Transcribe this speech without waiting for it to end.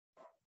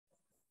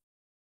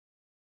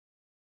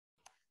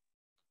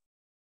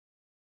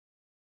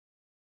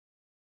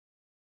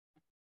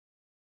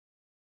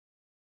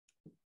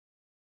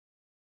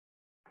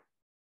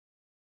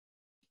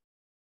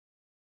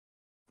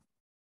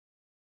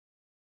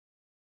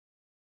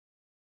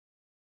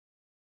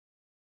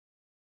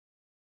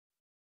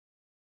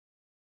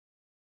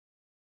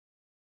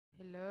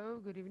Hello,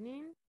 good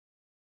evening.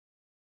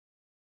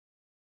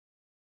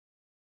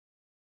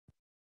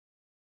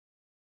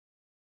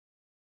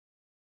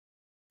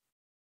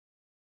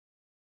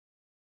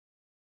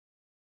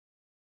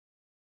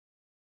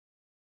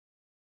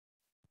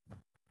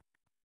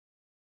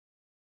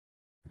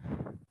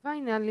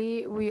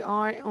 Finally, we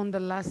are on the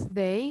last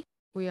day.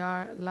 We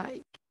are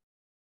like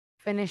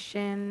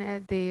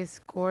finishing this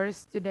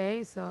course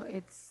today, so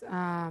it's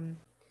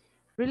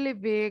really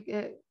big,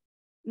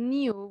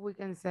 new, we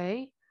can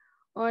say,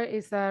 or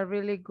it's a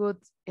really good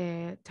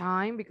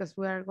time because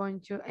we are going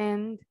to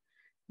end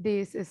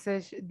this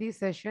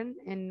session,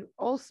 and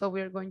also we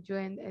are going to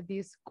end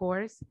this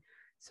course.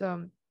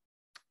 So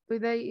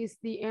today is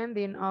the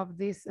ending of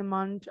this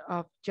month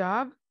of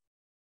job.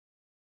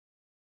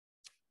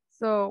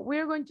 So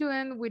we're going to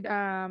end with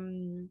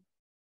kind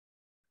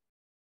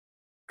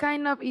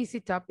of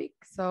easy topic.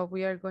 So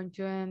we are going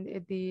to end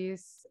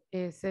this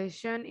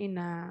session in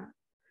a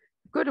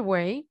good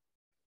way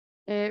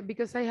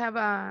because I have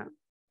a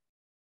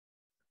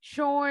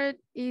short,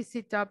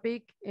 easy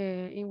topic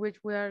in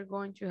which we are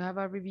going to have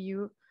a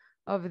review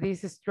of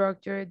this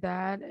structure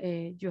that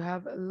you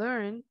have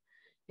learned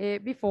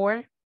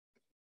before.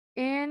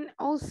 And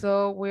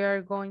also we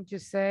are going to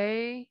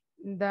say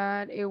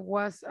that it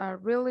was a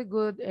really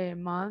good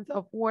month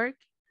of work,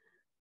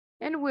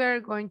 and we are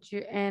going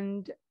to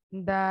end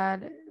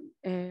that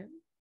uh,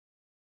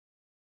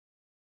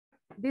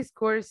 this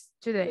course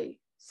today.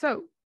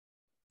 So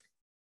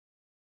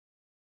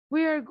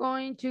we are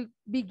going to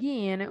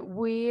begin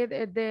with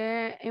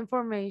the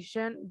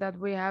information that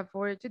we have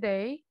for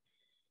today,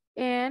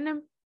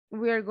 and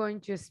we are going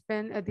to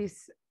spend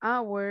this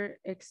hour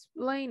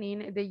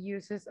explaining the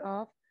uses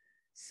of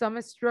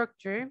some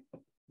structure.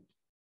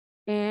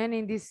 And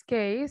in this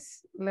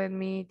case, let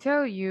me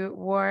tell you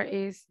what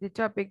is the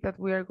topic that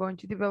we are going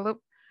to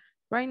develop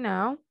right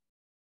now.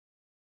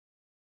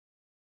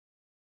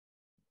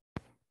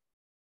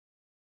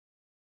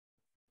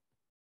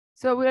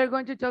 So we are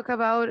going to talk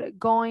about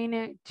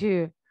going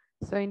to.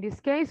 So in this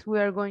case, we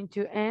are going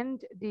to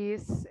end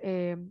this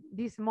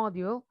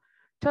module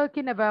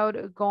talking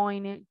about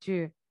going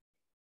to.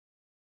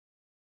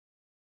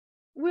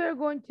 We are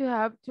going to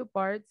have two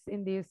parts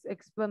in this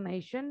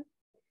explanation.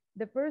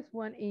 The first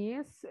one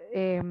is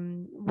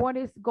what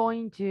is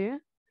going to,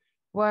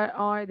 what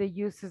are the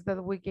uses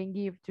that we can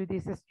give to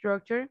this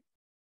structure.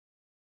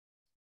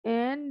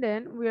 And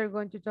then we are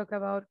going to talk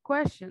about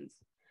questions,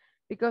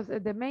 because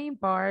the main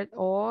part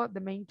or the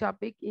main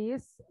topic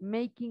is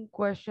making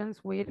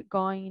questions with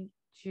going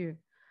to.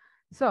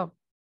 So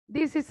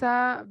this is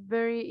a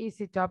very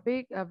easy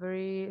topic, a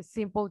very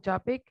simple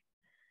topic.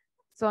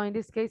 So in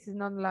this case, it's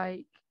not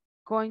like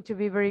going to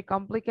be very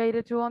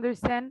complicated to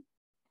understand.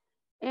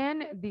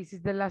 And this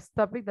is the last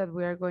topic that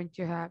we are going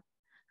to have.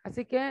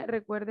 Así que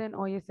recuerden,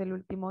 hoy es el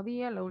último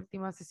día, la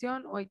última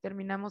sesión. Hoy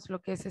terminamos lo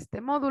que es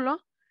este módulo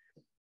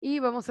y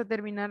vamos a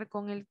terminar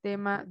con el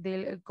tema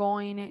del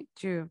going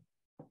to.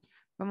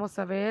 Vamos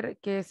a ver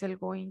qué es el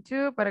going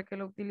to, para qué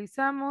lo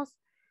utilizamos,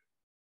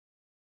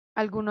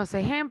 algunos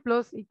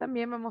ejemplos, y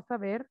también vamos a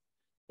ver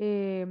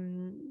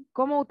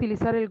cómo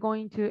utilizar el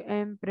going to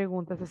en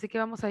preguntas. Así que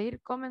vamos a ir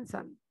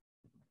comenzando.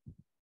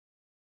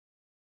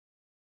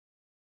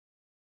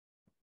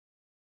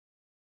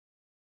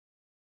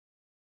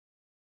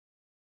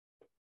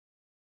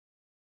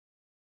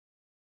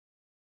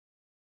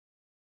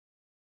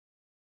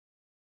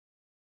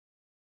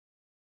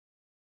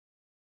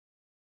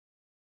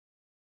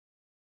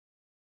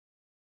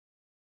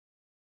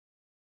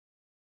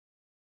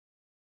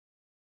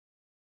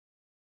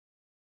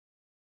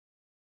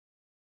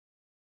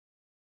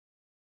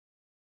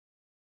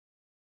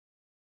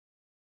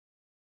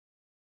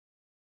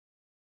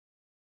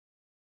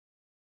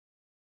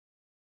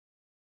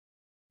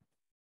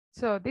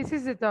 So this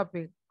is the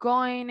topic,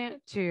 going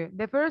to.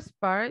 The first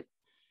part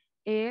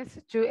is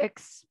to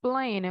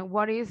explain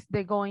what is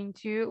the going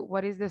to,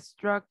 what is the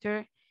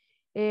structure,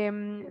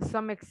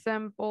 some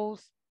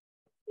examples,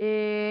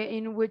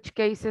 in which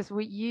cases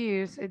we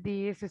use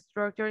this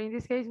structure. In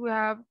this case, we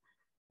have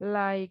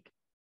like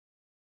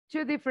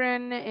two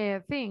different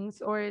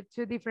things or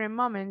two different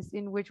moments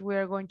in which we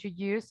are going to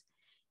use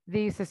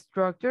this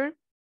structure.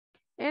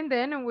 And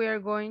then we are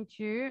going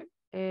to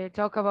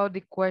talk about the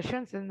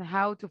questions and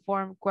how to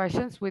form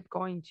questions with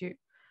going to.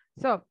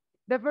 So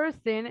the first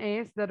thing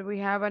is that we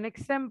have an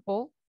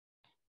example,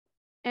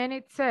 and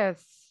it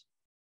says,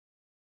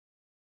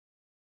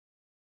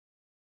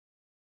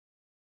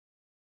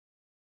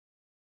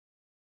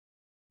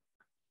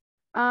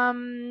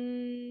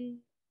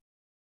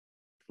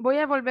 voy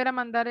a volver a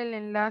mandar el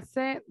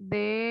enlace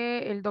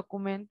del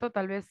documento.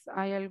 Tal vez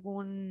hay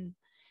algún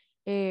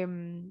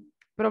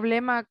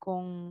problema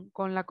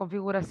con la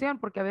configuración,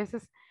 porque a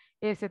veces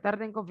se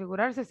tarda en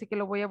configurarse, así que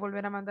lo voy a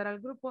volver a mandar al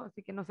grupo,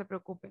 así que no se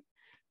preocupen.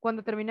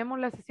 Cuando terminemos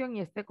la sesión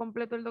y esté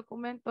completo el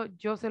documento,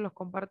 yo se los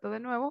comparto de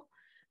nuevo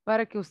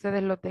para que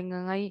ustedes lo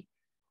tengan ahí.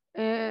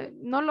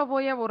 No lo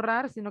voy a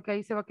borrar, sino que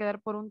ahí se va a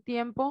quedar por un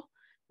tiempo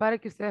para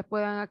que ustedes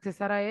puedan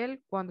accesar a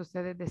él cuando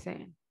ustedes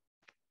deseen.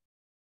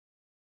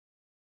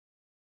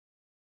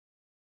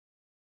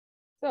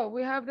 So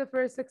we have the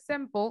first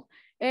example,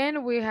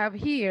 and we have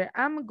here,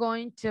 I'm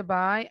going to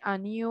buy a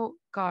new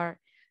car.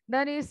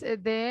 That is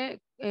the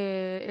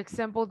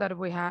example that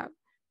we have.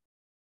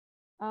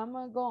 I'm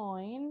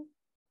going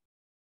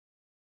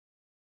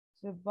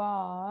to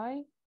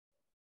buy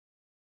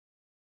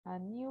a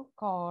new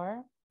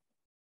car.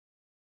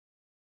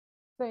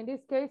 So in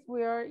this case,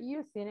 we are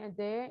using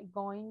the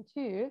going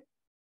to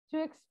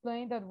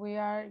explain that we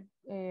are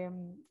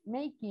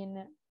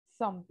making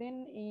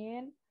something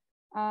in,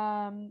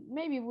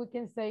 maybe we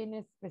can say in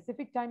a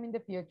specific time in the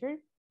future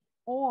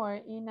or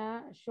in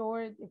a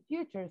short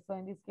future. So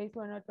in this case,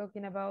 we're not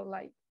talking about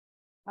like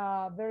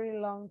a very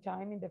long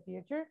time in the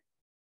future,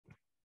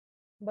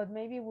 but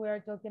maybe we are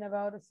talking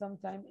about some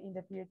time in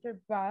the future,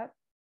 but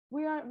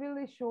we aren't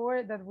really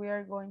sure that we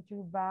are going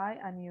to buy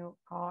a new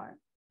car.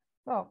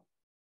 So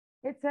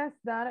it says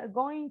that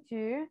going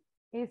to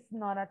is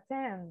not a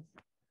tense.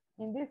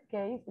 In this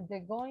case, the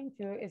going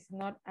to is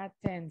not a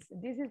tense.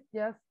 This is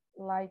just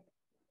like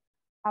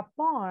a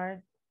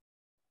part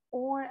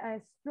or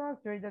a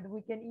structure that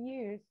we can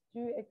use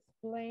to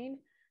explain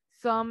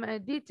some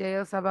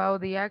details about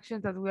the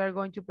actions that we are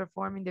going to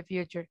perform in the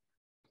future.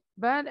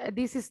 But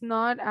this is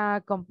not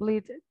a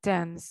complete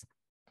tense.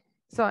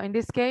 So in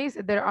this case,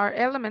 there are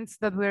elements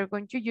that we are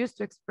going to use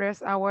to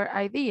express our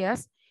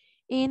ideas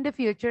in the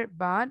future,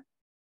 but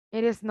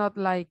it is not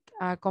like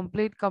a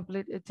complete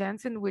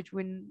tense in which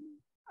we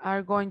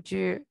are going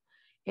to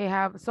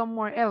have some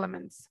more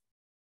elements.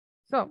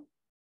 So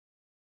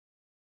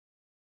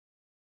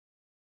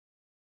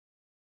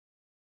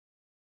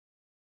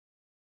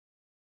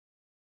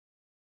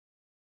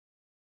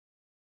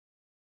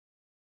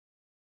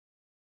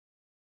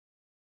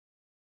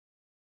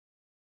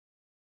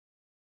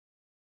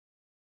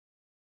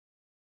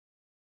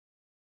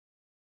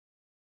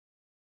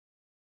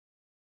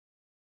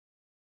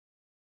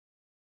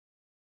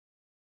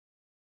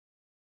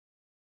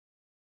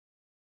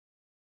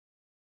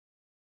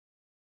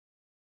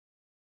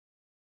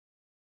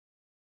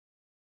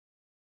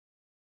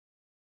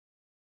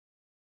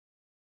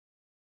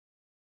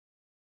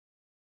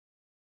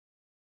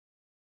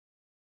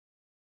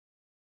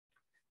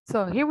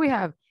here we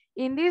have,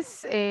 in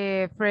this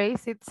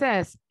phrase, it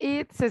says,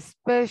 it's a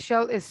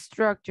special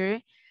structure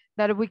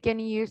that we can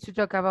use to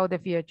talk about the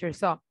future.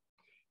 So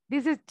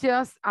this is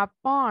just a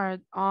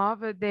part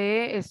of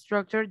the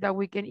structure that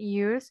we can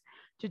use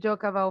to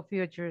talk about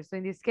future. So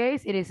in this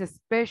case, it is a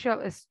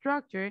special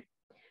structure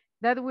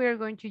that we are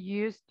going to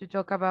use to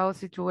talk about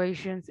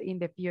situations in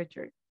the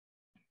future.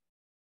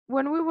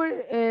 When we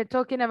were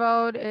talking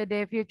about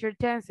the future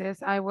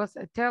tenses, I was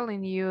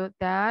telling you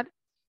that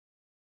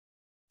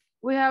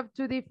we have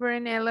two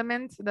different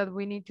elements that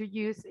we need to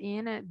use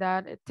in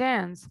that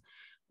tense.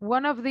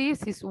 One of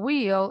these is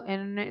will,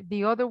 and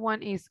the other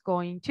one is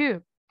going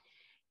to.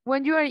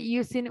 When you are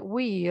using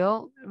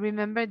will,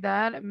 remember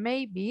that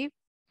maybe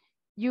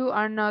you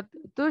are not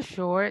too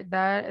sure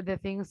that the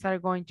things are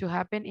going to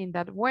happen in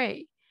that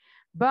way.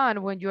 But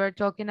when you are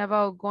talking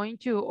about going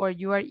to, or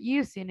you are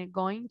using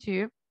going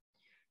to,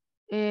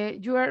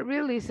 you are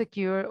really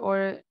secure,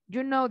 or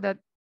you know that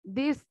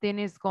this thing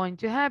is going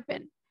to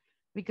happen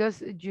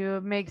because you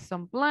make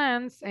some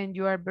plans and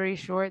you are very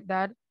sure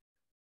that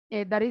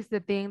that is the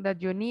thing that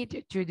you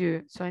need to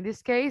do. So in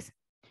this case,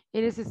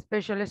 it is a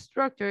special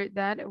structure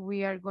that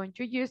we are going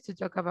to use to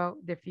talk about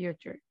the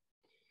future.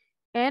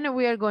 And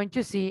we are going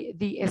to see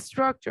the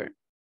structure.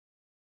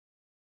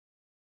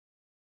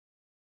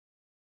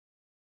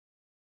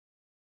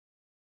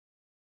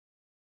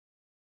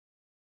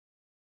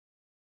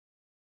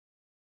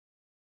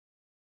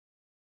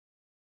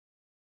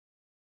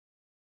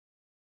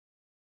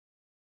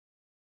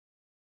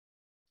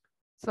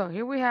 So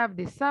here we have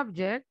the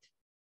subject.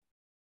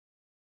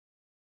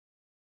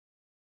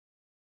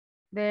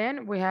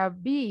 Then we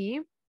have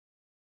be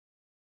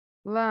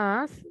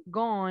plus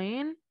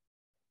going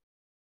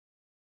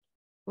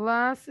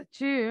plus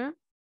to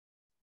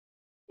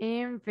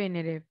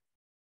infinitive.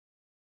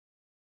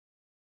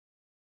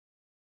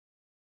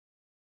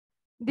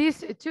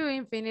 This to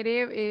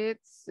infinitive,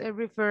 it's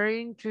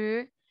referring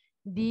to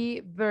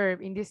the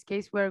verb. In this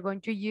case, we're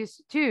going to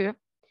use to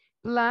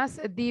plus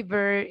the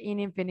verb in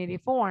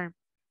infinitive form.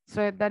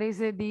 So that is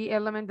the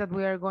element that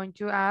we are going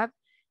to add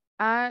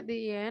at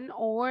the end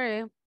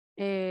or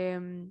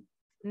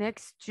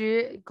next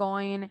to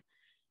going.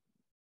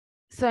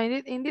 So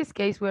in this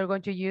case, we're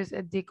going to use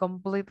the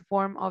complete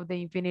form of the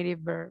infinitive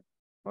verb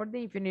or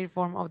the infinitive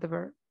form of the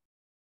verb.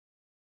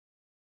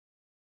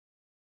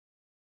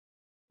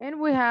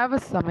 And we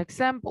have some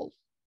examples.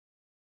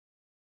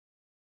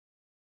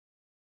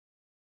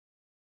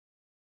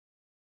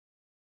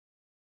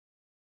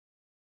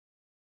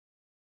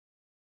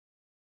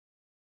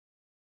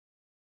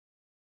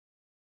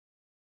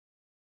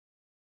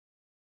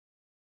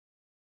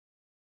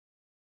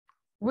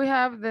 We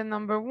have the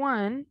number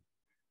 1.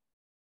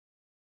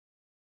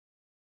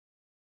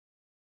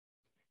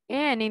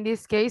 And in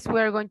this case,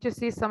 we are going to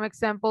see some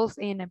examples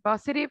in a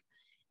positive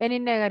and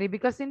in negative,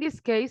 because in this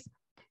case,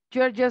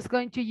 you're just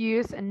going to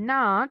use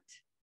not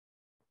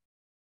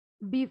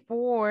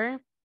before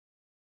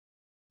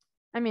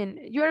I mean,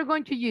 you are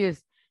going to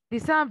use the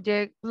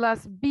subject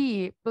plus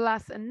be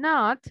plus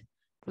not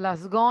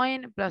plus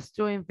going plus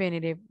true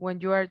infinitive when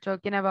you are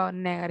talking about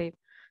negative.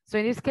 So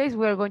in this case,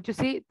 we are going to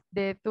see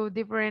the two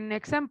different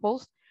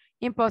examples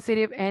in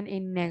positive and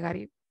in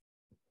negative.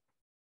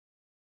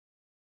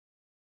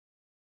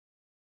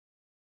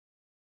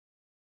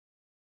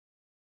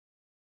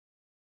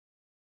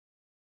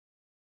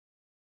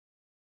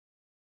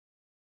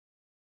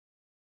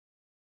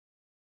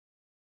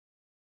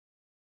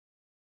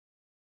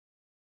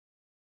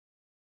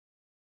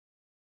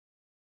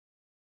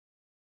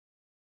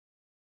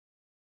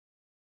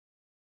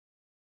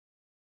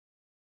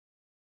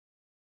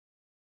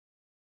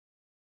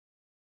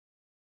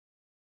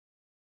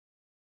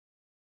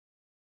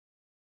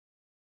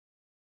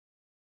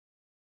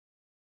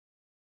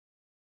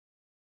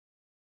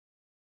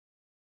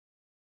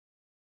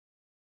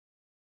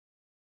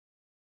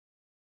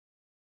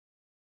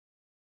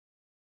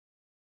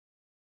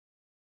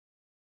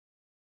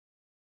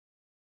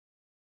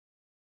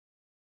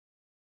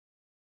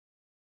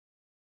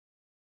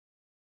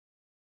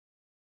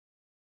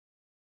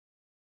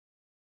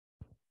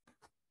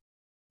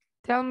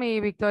 Tell me,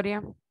 Victoria.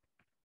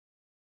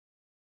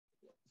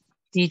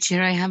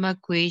 Teacher, I have a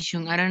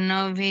question. I don't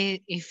know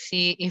if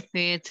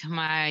it's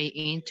my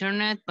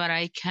internet, but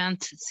I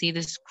can't see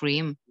the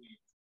screen.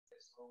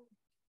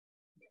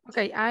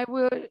 Okay, I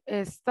will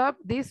stop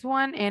this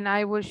one and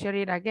I will share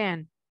it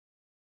again.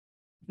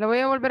 Lo voy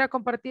a volver a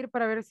compartir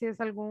para ver si es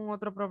algún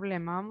otro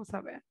problema. Vamos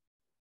a ver.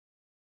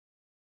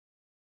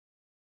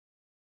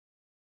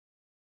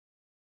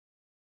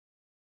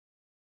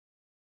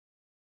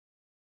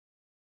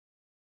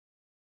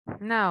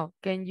 Now,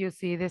 can you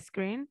see the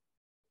screen?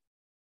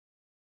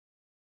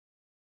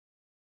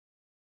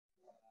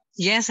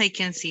 Yes, I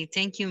can see.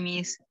 Thank you,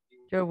 Miss.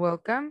 You're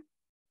welcome.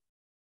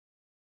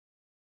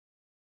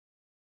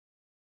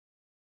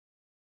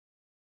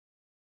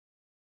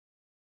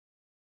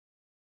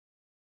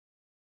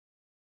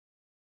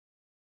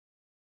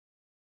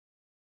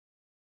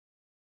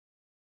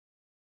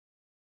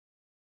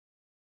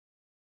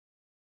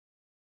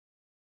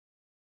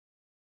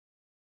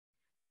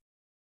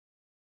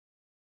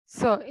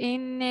 So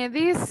in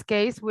this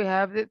case, we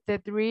have the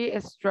three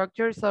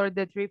structures or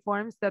the three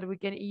forms that we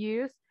can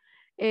use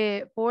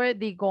for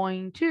the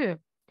going to.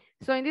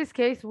 So in this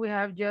case, we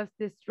have just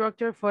the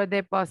structure for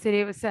the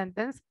positive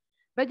sentence.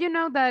 But you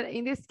know that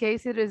in this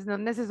case, it is not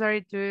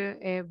necessary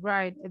to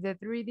write the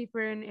three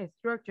different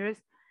structures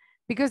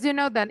because you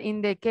know that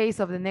in the case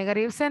of the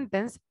negative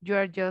sentence, you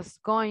are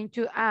just going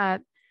to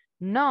add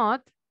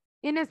not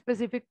in a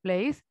specific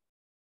place.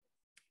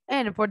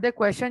 And for the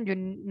question, you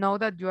know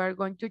that you are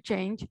going to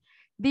change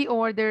the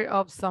order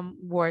of some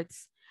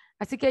words.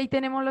 Así que ahí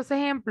tenemos los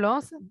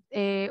ejemplos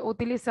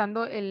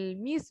utilizando el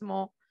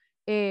mismo,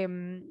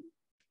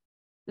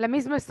 la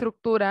misma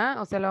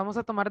estructura, o sea, la vamos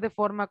a tomar de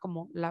forma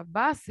como la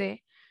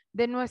base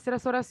de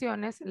nuestras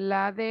oraciones,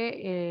 la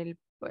de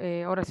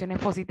oraciones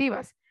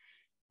positivas,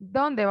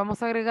 donde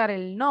vamos a agregar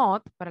el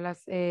not para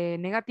las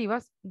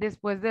negativas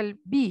después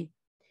del be.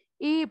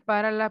 Y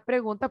para la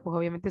pregunta, pues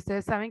obviamente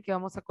ustedes saben que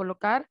vamos a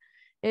colocar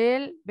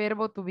el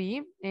verbo to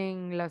be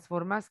en las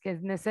formas que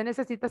se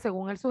necesita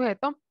según el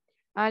sujeto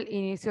al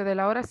inicio de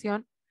la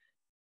oración.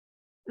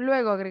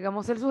 Luego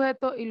agregamos el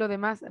sujeto y lo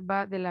demás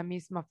va de la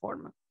misma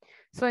forma.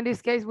 So in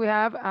this case we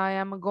have, I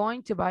am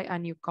going to buy a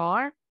new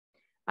car.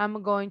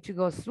 I'm going to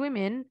go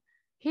swimming.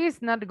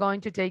 He's not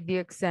going to take the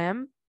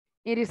exam.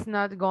 It is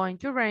not going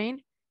to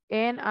rain.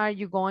 And are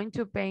you going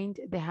to paint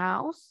the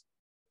house?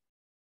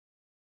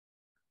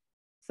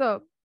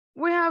 So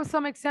we have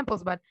some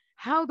examples, but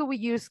how do we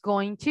use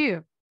going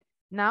to?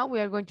 Now we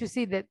are going to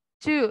see the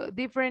two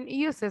different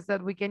uses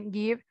that we can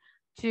give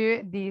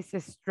to this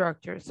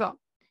structure. So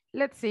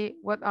let's see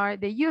what are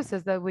the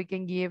uses that we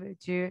can give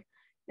to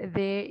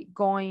the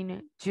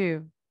going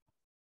to.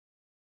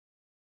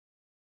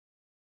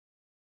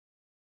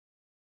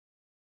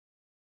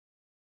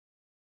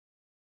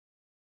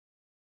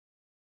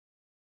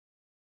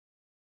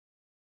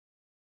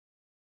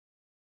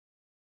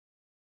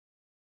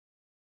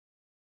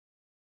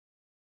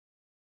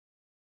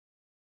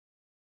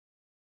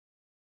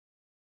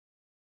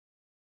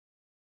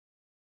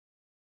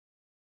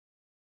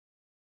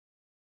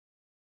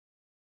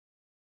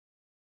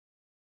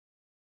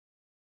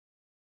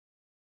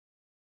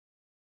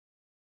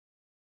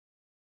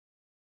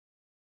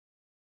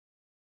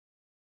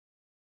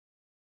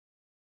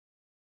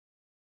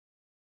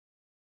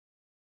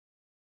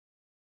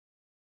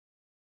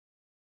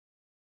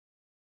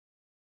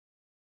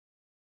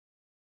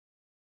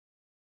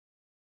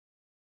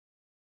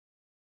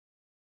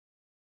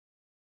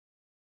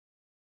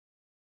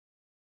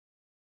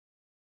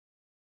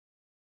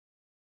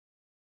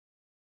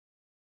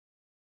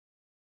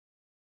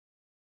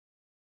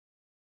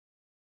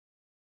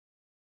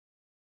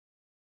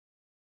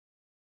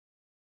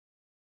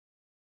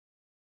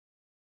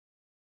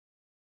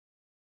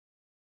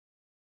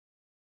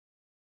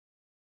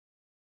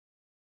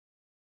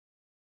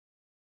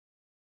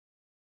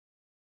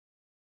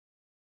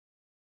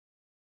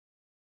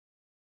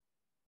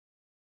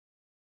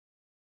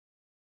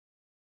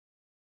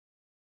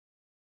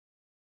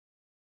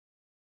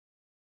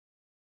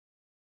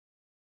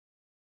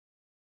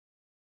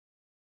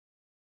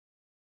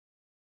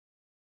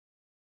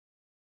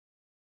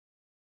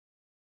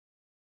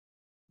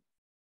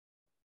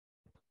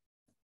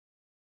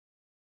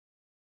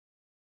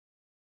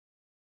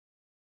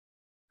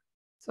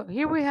 So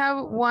here we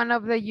have one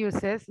of the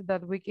uses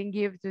that we can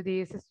give to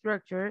this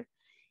structure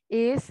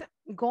is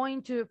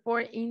going to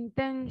for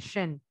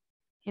intention.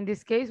 In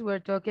this case, we're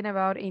talking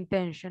about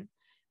intention.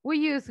 We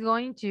use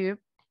going to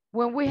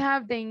when we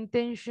have the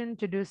intention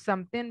to do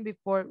something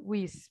before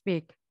we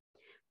speak.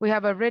 We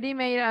have already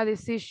made a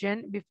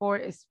decision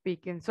before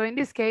speaking. So in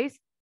this case,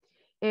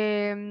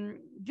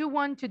 you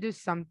want to do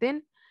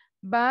something,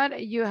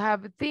 but you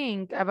have to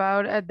think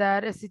about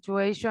that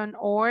situation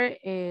or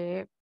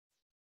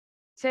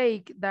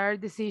take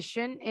that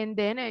decision, and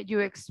then you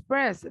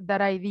express that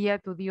idea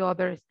to the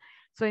others.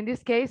 So in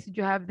this case,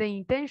 you have the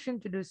intention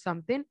to do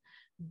something,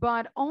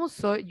 but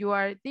also you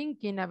are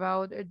thinking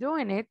about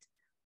doing it,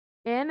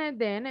 and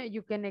then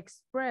you can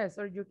express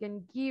or you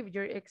can give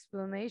your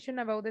explanation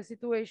about the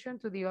situation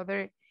to the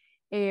other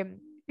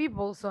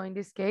people. So in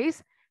this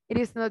case, it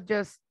is not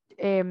just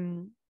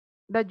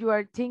that you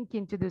are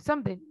thinking to do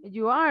something,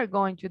 you are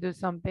going to do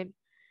something,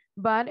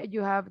 but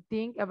you have to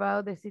think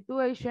about the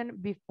situation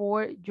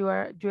before you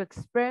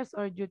express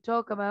or you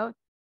talk about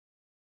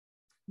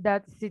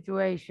that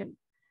situation.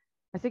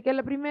 Así que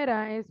la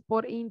primera es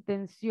por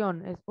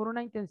intención, es por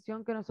una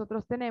intención que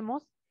nosotros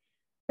tenemos,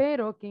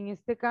 pero que en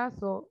este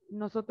caso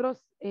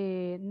nosotros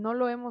no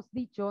lo hemos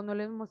dicho, no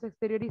lo hemos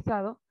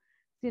exteriorizado,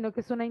 sino que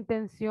es una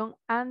intención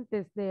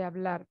antes de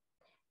hablar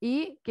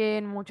y que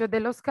en muchos de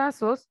los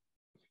casos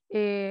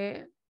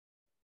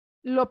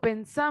lo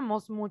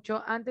pensamos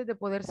mucho antes de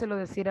podérselo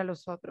decir a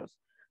los otros.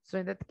 So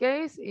in that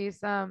case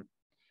is a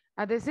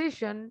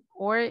decision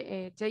or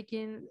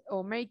taking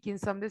or making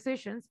some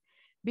decisions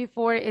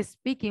before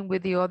speaking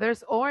with the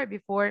others or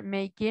before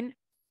making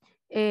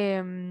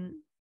the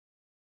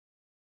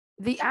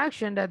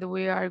action that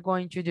we are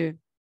going to do.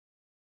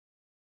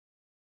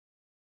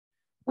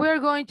 We are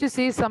going to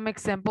see some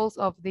examples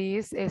of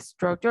this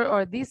structure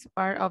or this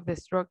part of the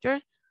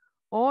structure,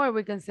 or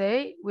we can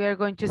say we are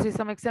going to see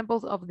some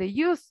examples of the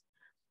use,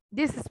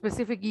 this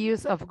specific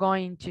use of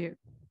going to.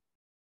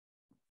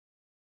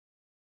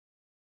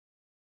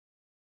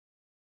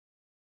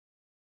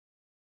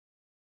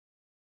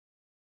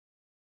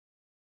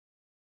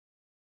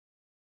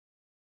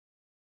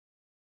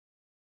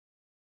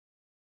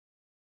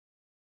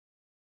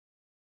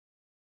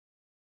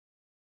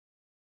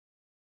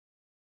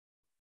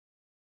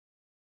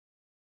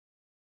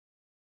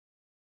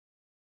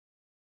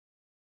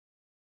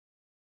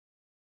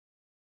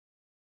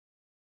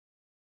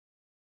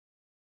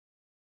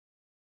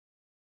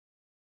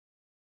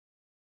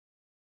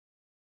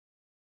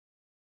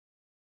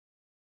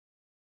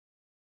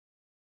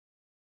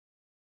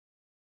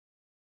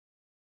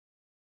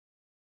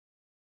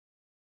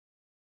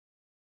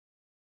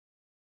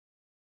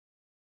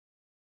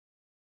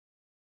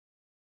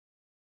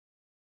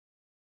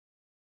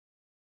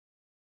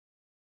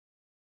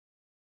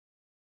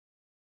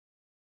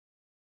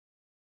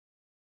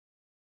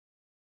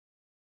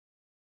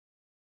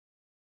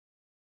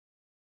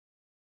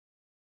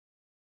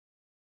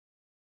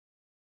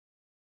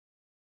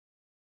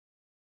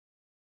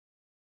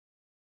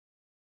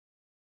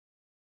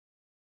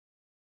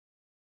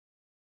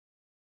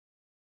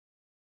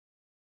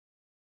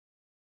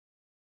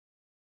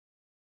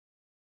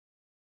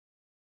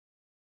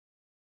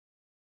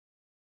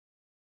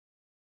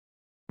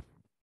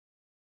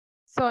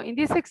 So in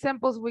these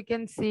examples, we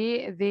can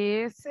see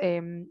this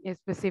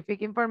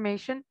specific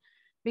information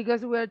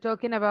because we're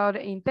talking about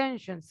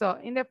intention. So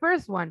in the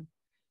first one,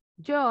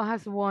 Joe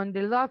has won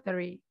the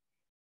lottery.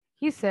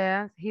 He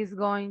says he's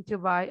going to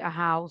buy a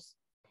house.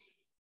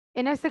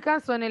 En este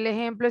caso, en el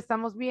ejemplo,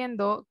 estamos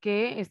viendo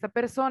que esta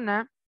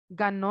persona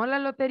ganó la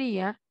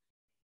lotería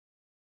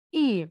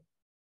y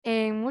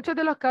en muchos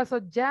de los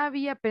casos ya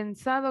había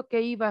pensado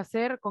qué iba a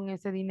hacer con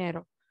ese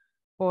dinero.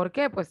 ¿Por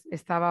qué? Pues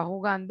estaba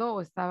jugando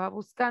o estaba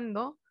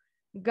buscando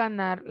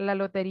ganar la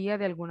lotería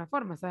de alguna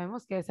forma.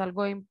 Sabemos que es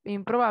algo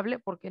improbable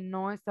porque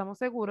no estamos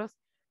seguros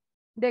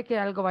de que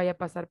algo vaya a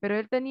pasar, pero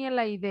él tenía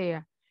la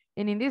idea.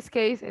 And in this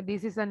case,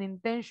 this is an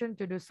intention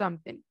to do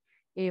something.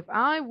 If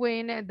I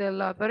win the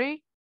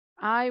lottery,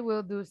 I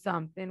will do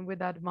something with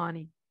that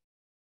money.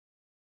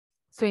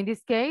 So in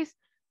this case,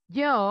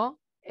 Joe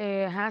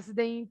has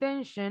the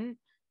intention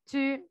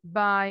to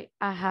buy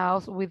a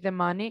house with the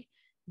money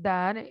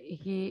that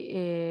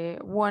he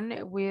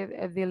won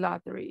with the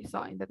lottery.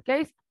 So in that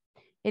case,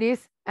 it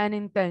is an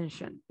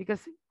intention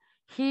because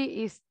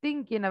he is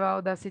thinking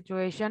about that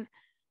situation,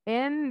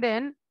 and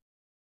then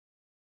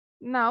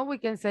now we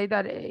can say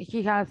that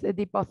he has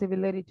the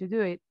possibility to do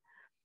it.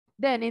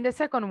 Then in the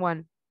second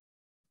one,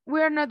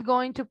 we are not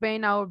going to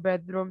paint our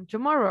bedroom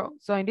tomorrow.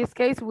 So in this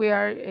case, we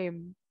are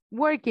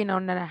working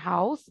on a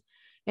house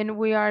and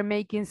we are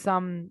making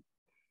some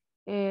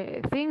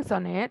things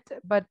on it.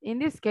 But in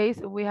this case,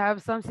 we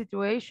have some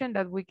situation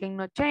that we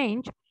cannot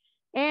change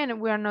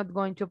and we are not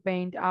going to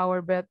paint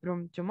our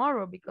bedroom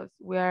tomorrow because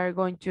we are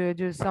going to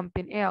do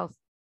something else.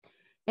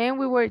 And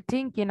we were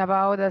thinking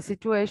about the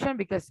situation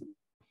because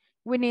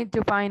we need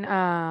to find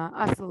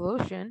a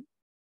solution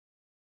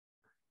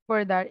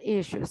for that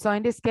issue. So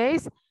in this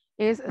case,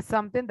 is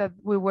something that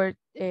we were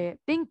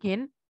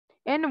thinking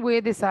and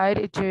we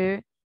decided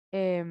to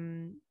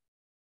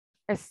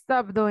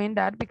stop doing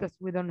that because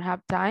we don't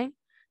have time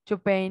to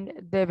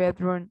paint the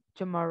bedroom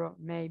tomorrow,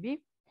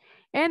 maybe.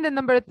 And then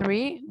number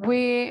 3,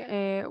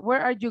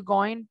 where are you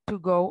going to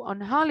go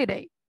on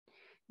holiday?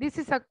 This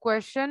is a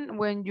question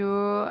when you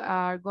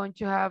are going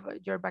to have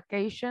your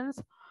vacations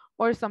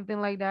or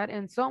something like that,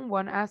 and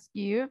someone asks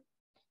you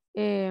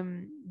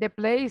the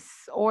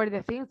place or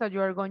the things that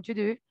you are going to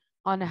do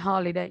on a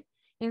holiday.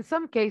 In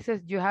some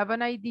cases, you have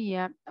an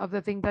idea of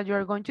the things that you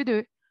are going to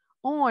do,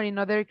 or in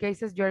other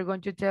cases, you are going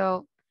to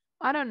tell,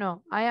 I don't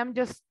know, I am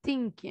just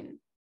thinking.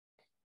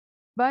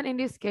 But in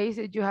this case,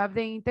 you have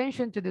the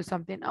intention to do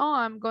something. Oh,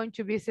 I'm going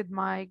to visit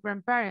my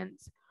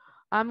grandparents.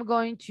 I'm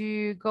going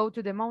to go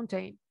to the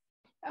mountain.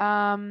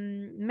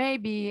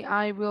 Maybe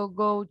I will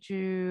go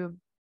to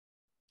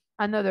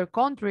another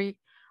country,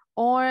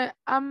 or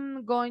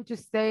I'm going to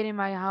stay in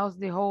my house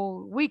the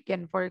whole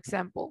weekend, for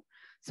example.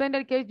 So in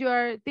that case, you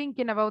are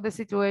thinking about the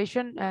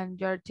situation and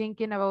you are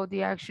thinking about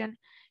the action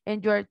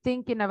and you are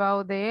thinking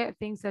about the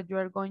things that you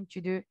are going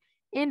to do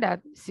in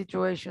that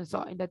situation.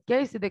 So in that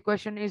case, the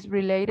question is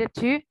related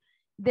to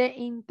the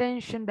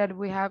intention that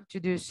we have to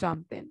do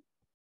something.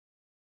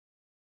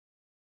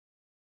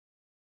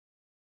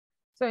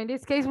 So in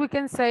this case, we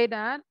can say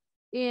that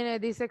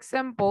in these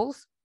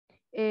examples,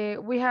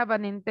 we have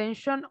an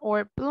intention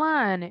or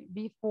plan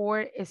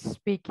before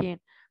speaking,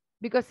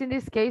 because in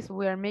this case,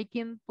 we are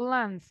making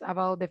plans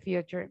about the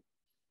future.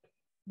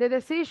 The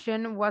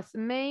decision was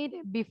made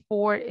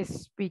before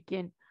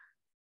speaking.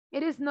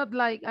 It is not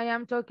like I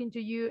am talking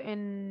to you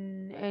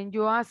and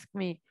you ask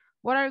me,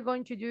 what are you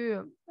going to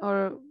do?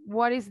 Or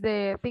what is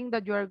the thing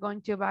that you are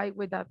going to buy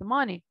with that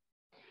money?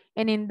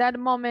 And in that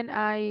moment,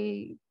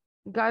 I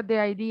got the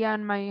idea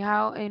in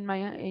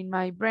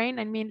my brain.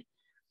 I mean,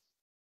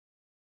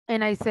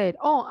 and I said,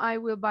 oh, I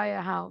will buy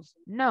a house.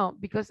 No,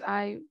 because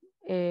I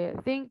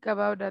think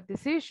about that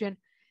decision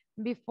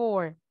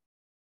before,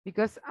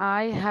 because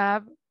I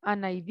have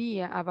an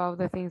idea about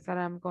the things that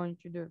I'm going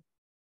to do.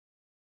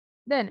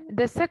 Then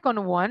the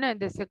second one, and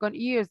the second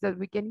use that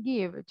we can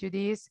give to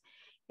this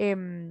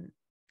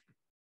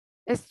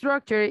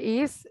structure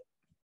is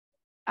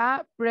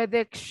a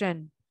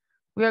prediction.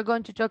 We are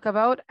going to talk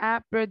about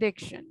a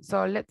prediction.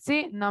 So let's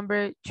see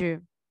number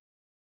 2.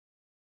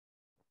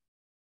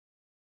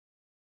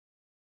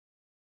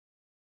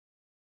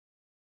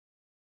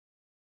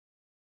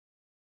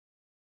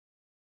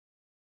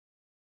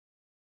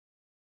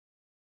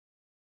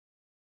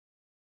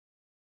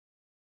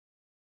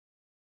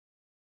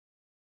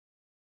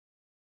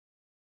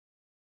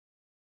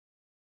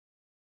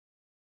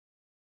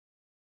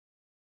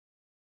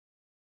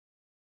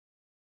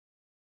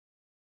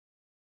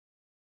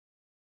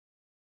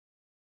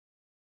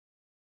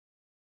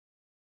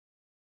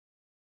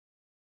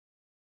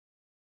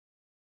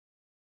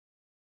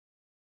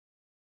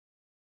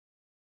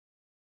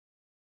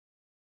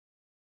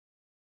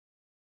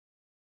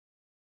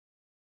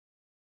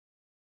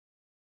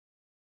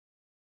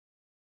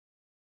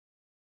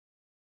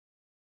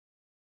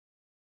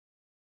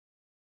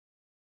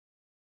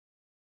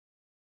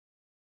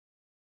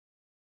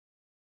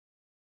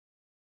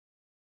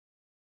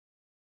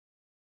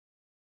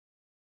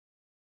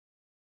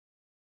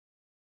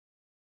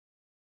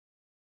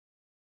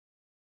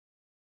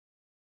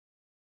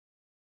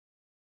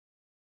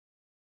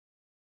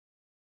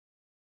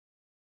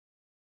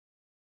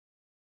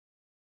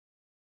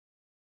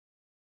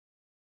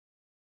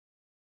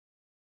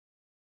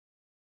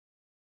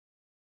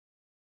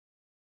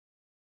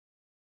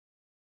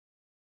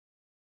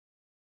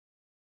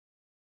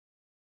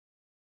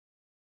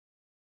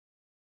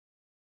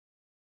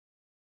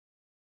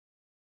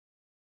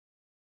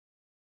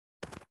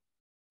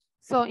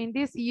 So in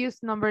this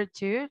use number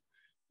 2,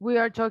 we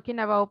are talking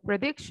about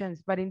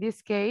predictions, but in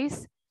this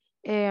case,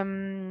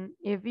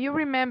 if you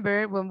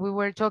remember when we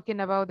were talking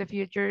about the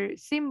future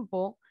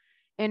simple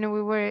and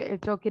we were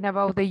talking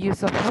about the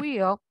use of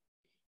will,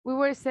 we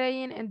were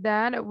saying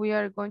that we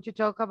are going to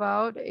talk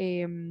about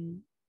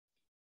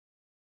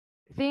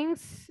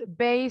things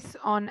based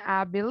on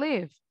a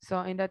belief.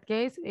 So in that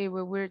case,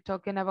 we're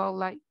talking about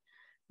like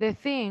the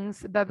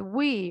things that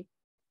we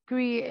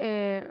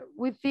create,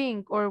 we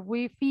think or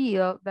we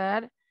feel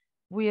that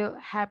will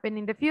happen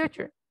in the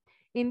future.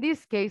 In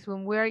this case,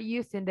 when we are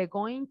using the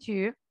going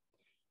to,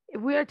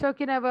 we are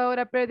talking about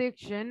a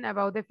prediction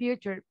about the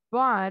future,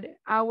 but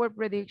our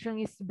prediction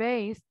is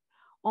based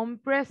on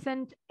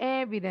present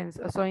evidence.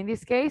 So in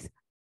this case,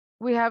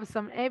 we have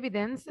some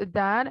evidence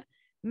that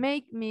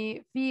make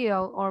me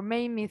feel or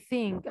make me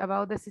think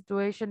about the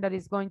situation that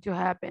is going to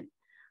happen.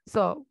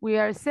 So we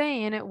are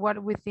saying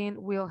what we think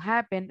will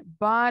happen,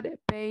 but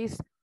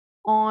based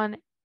on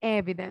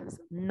evidence,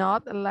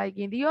 not like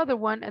in the other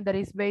one that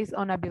is based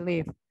on a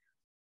belief.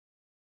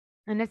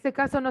 En este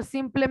caso no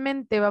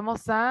simplemente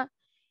vamos a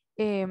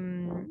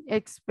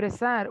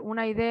expresar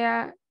una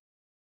idea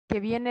que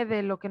viene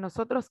de lo que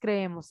nosotros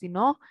creemos,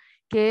 sino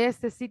que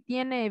este sí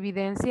tiene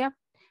evidencia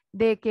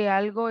de que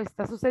algo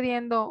está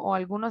sucediendo o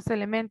algunos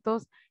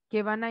elementos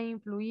que van a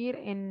influir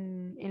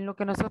en lo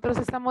que nosotros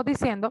estamos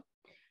diciendo.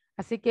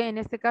 Así que en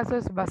este caso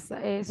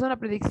es una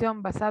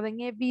predicción basada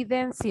en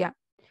evidencia,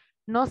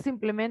 no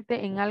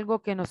simplemente en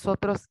algo que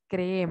nosotros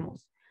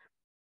creemos.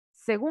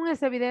 Según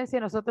esa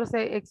evidencia, nosotros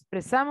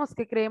expresamos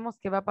que creemos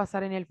que va a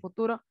pasar en el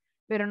futuro,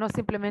 pero no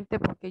simplemente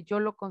porque yo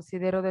lo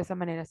considero de esa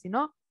manera,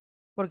 sino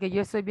porque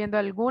yo estoy viendo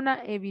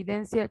alguna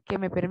evidencia que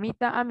me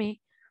permita a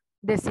mí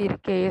decir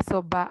que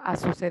eso va a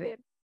suceder.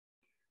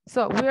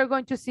 So, we are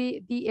going to see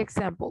the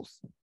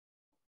examples.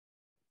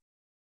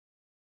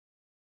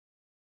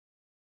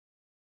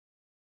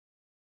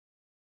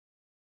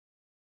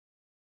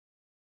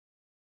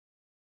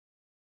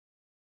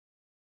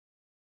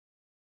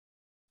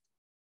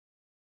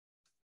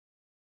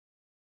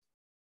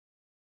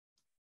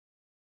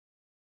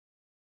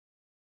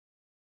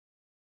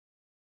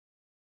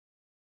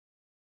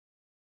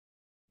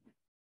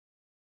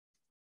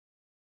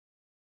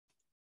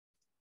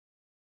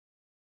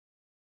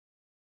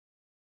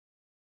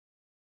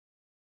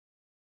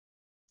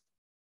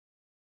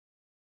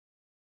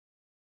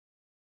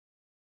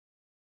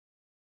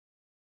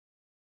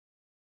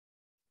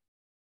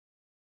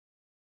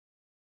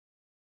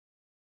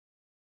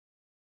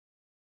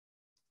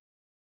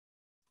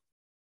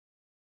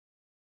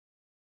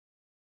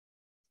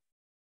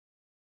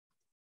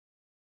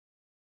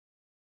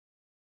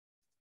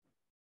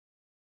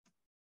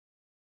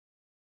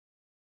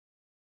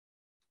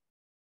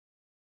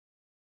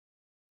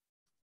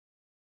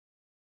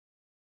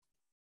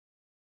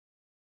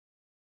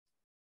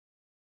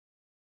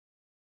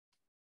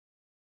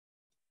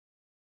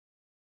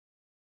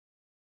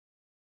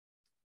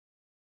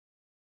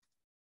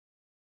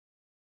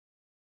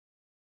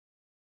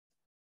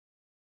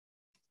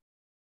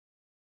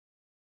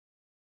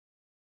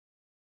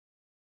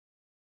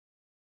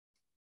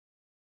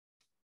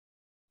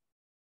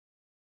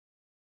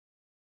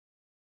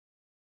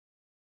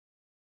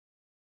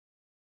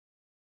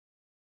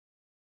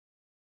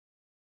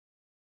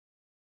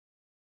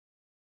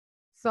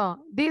 So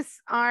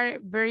these are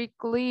very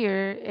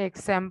clear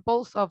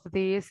examples of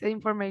this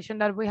information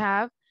that we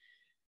have.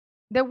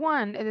 The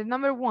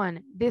number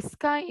one, the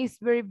sky is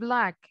very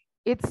black.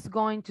 It's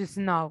going to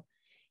snow.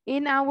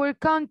 In our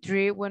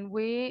country, when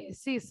we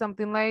see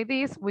something like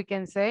this, we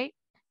can say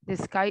the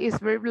sky is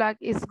very black.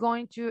 It's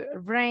going to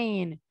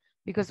rain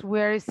because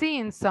we are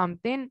seeing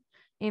something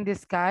in the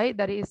sky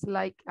that is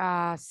like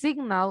a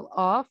signal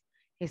of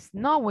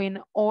snowing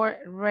or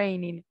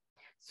raining.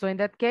 So in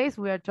that case,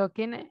 we are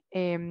talking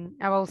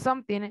about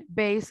something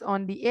based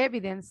on the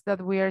evidence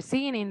that we are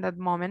seeing in that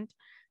moment,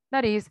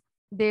 that is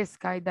the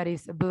sky that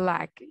is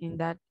black in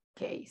that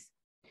case.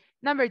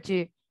 Number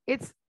two,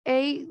 it's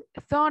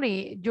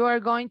 8:30. You are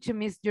going to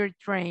miss your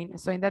train.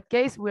 So in that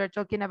case, we are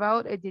talking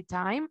about the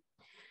time.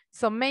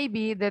 So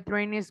maybe the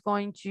train is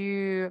going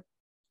to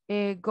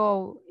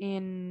go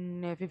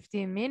in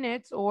 15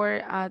 minutes or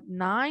at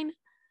 9,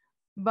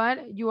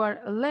 but you are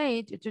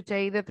late to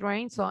take the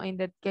train. So in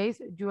that case,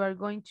 you are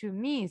going to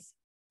miss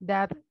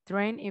that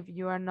train if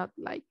you are not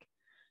like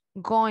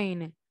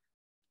going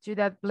to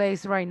that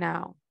place right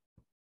now.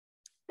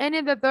 And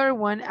in the third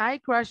one, I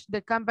crashed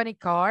the company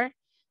car.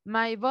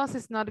 My boss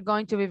is not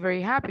going to be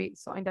very happy.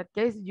 So in that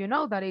case, you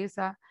know that is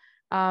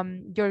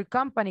your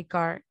company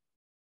car.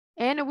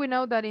 And we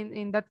know that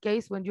in that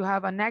case, when you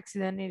have an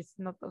accident, it's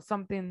not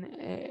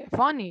something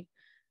funny.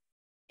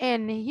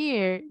 And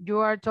here you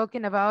are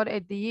talking about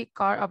the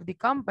car of the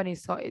company.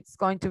 So it's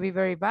going to be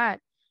very bad.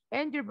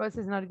 And your boss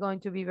is not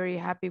going to be very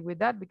happy with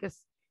that because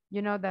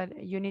you know that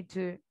you need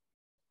to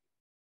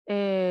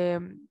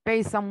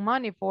pay some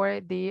money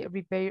for the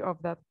repair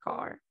of that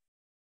car.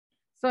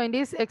 So in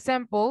these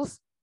examples,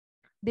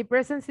 the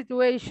present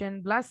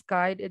situation, black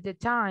sky, the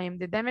time,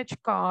 the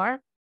damaged car,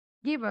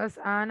 give us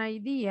an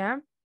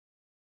idea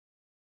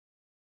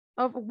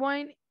of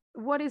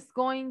what is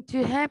going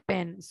to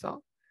happen.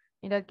 So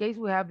in that case,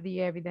 we have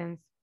the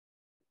evidence.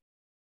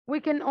 We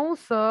can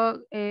also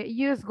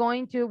use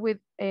going to with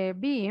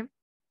be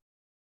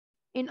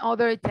in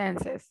other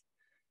tenses.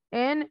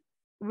 And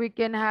we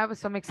can have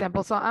some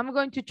examples. So I'm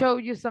going to show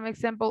you some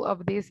example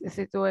of this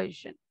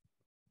situation.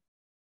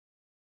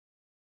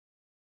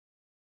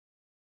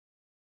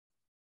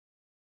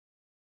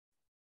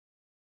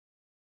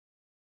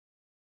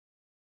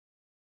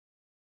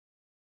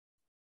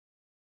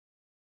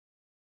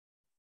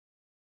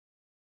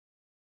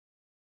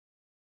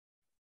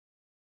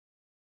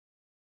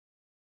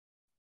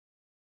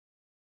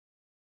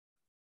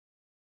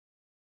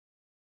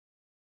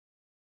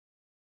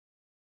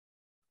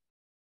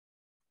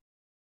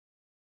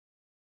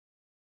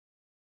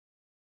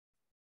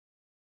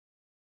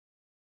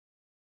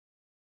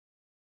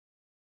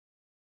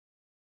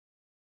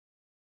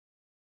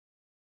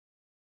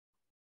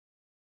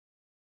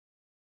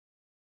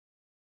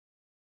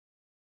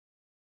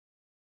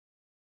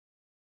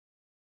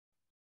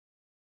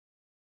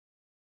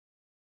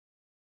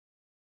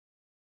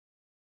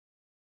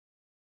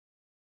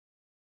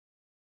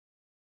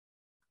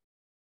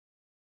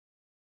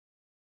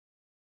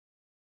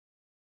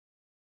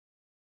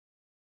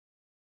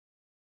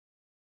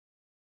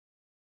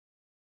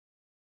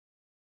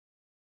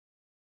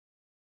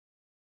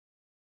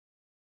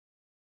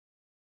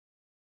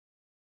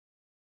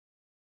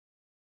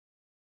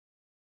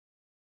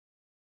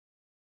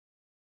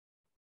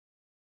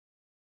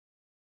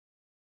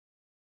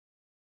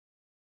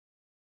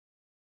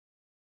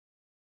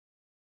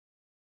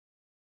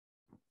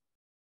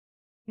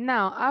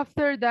 Now,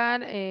 after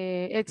that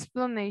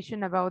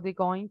explanation about the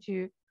going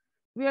to,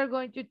 we are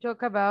going to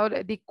talk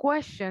about the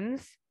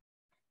questions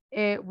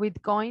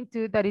with going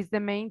to, that is the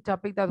main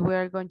topic that we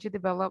are going to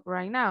develop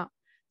right now.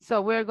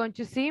 So we are going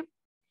to see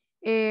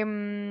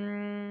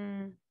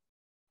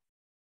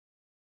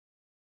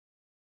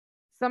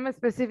some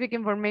specific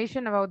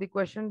information about the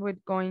question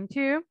with going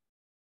to,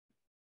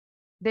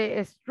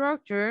 the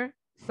structure,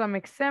 some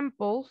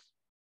examples,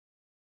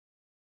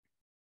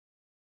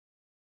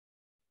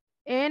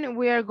 and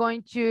we are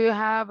going to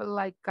have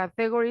like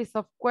categories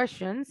of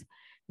questions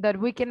that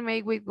we can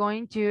make with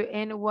going to,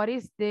 and what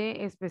is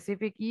the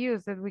specific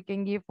use that we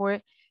can give for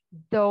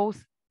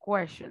those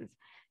questions.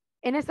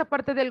 En esta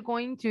parte del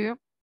going to,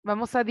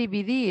 vamos a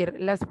dividir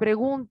las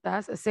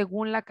preguntas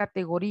según la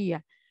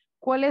categoría.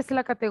 ¿Cuál es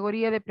la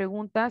categoría de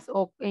preguntas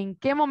o en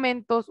qué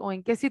momentos o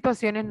en qué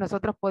situaciones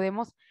nosotros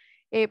podemos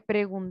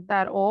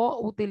preguntar o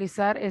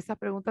utilizar esas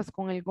preguntas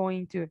con el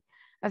going to?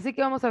 Así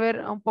que vamos a ver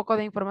un poco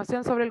de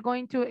información sobre el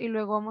going to y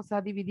luego vamos a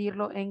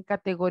dividirlo en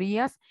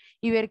categorías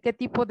y ver qué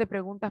tipo de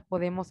preguntas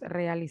podemos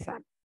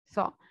realizar.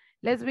 So,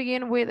 let's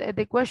begin with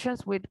the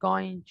questions with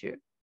going to.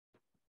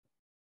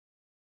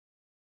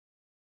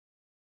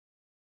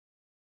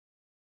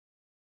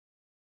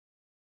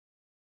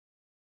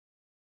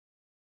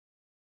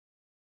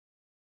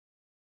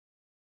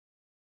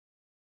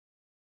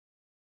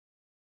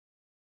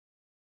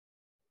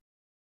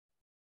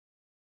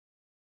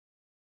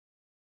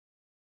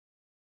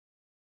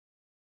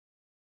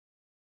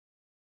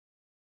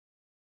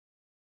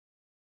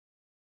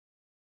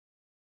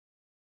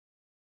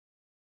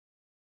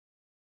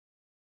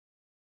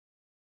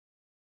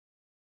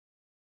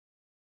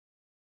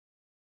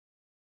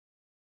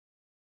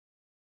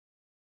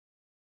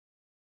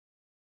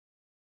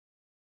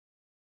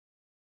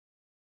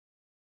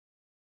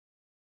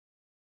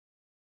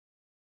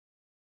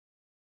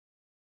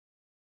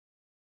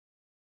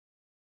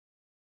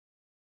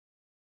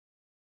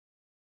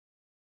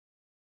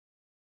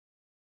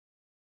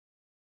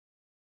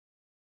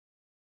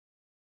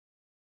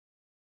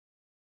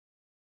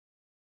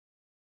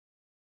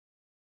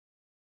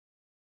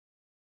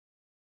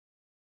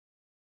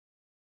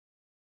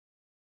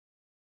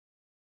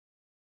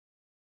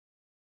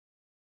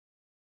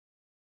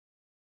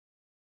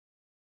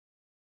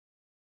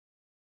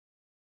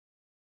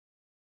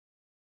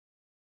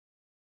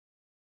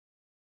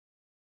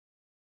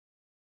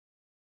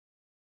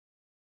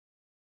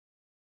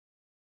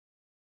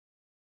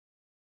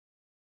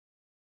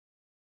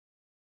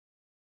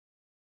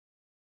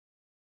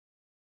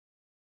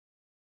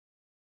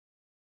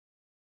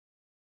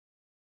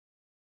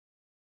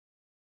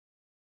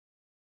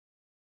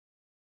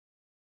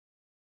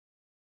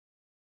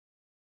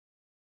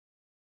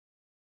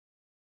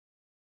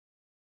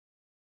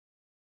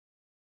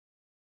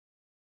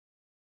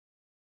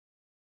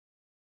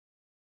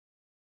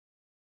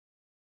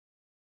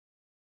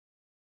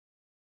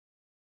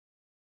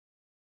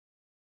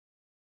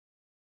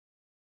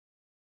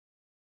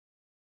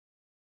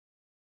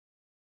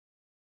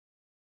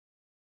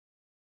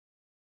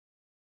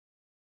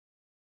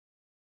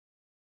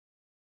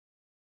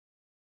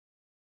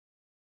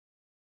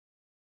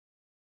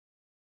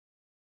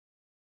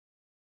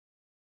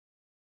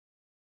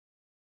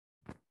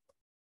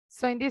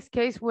 So in this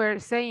case, we're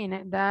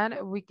saying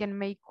that we can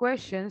make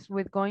questions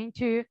with going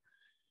to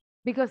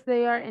because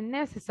they are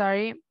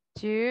necessary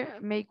to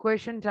make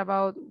questions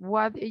about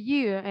what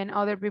you and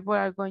other people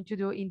are going to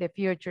do in the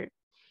future.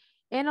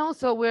 And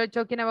also we're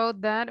talking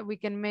about that we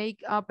can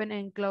make open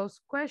and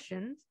closed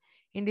questions.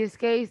 In this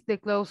case, the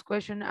closed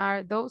questions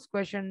are those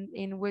questions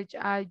in which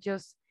I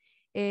just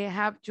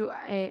have to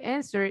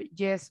answer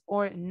yes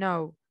or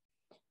no.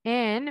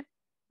 And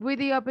with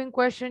the open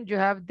question, you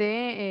have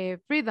the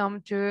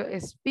freedom to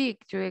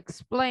speak, to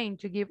explain,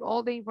 to give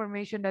all the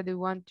information that you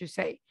want to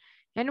say.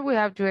 And we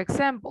have two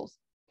examples.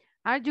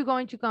 Are you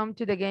going to come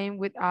to the game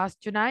with us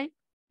tonight?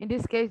 In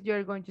this case,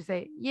 you're going to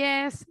say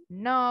yes,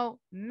 no,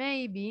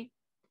 maybe,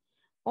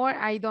 or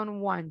I don't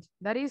want.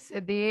 That is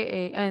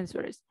the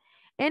answers.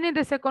 And in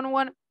the second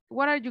one,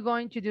 what are you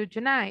going to do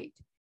tonight?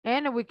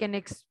 And we can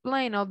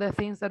explain all the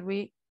things that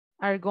we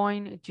are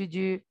going to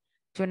do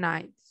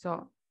tonight.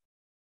 So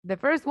the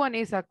first one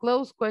is a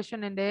closed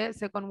question and the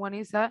second one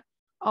is a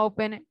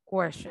open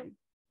question.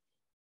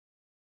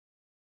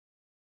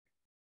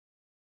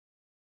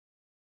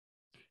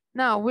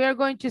 Now we are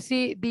going to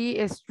see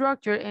the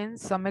structure and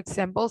some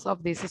examples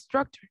of this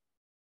structure.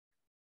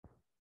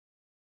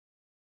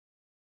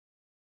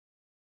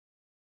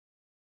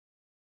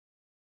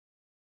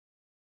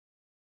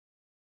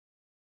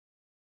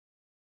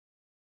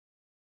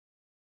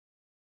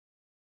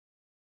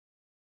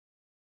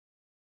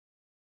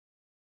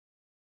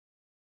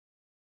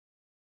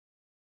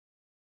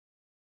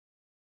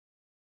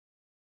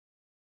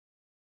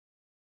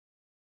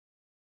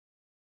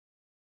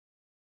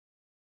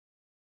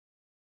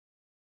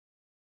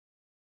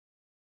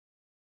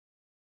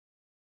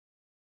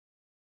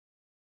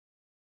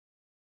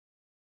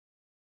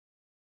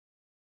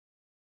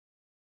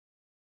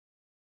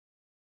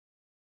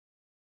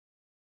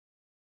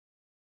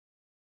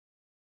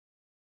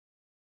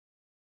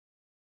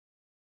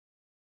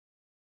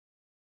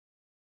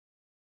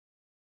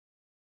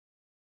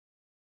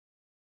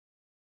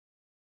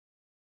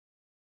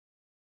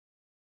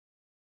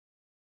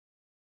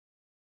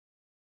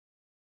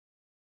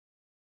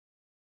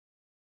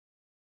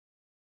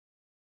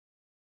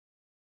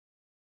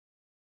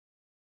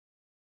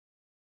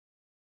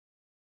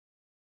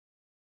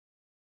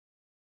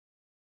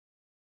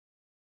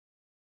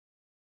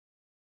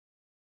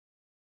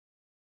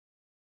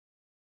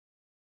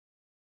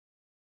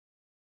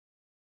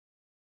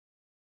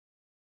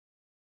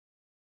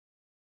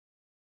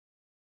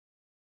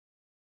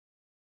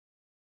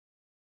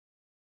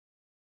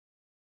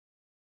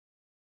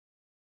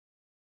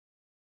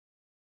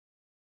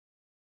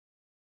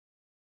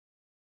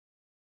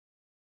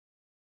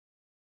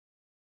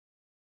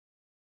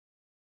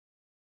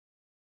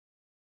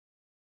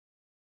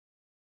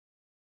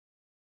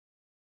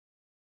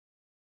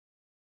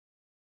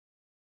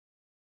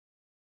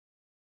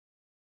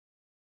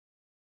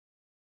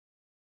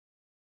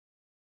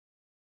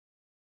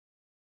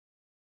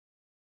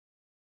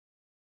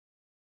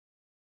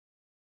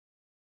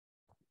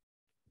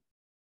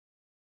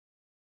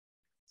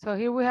 So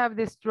here we have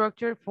the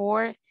structure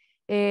for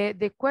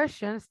the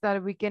questions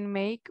that we can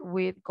make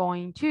with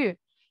going to.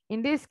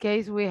 In this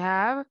case, we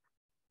have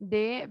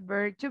the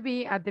verb to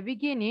be at the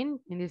beginning.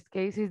 In this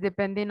case, is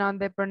depending on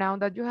the pronoun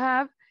that you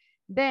have.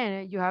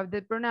 Then you have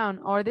the pronoun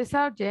or the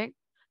subject.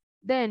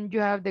 Then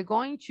you have the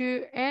going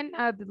to, and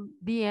at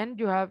the end,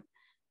 you have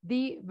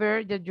the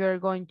verb that you are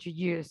going to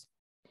use.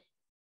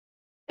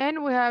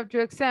 And we have two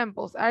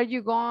examples. Are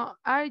you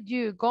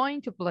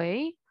going to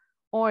play?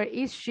 Or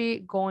is she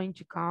going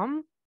to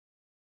come?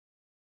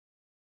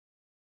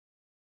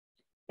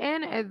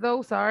 And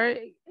those are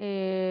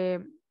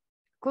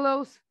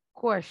close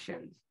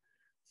questions.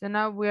 So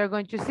now we are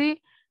going to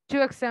see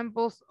two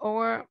examples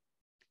or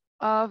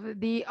of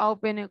the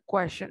open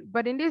question.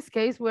 But in this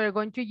case, we're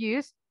going to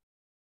use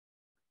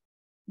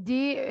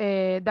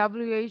the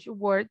WH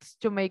words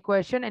to make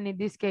question. And in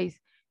this case,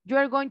 you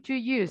are going to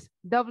use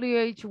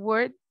WH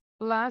word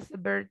plus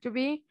verb to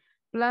be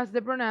plus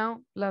the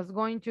pronoun plus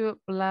going to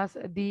plus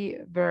the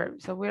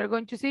verb. So we are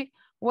going to see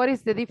what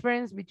is the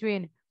difference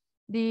between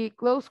the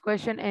closed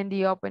question and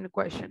the open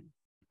question.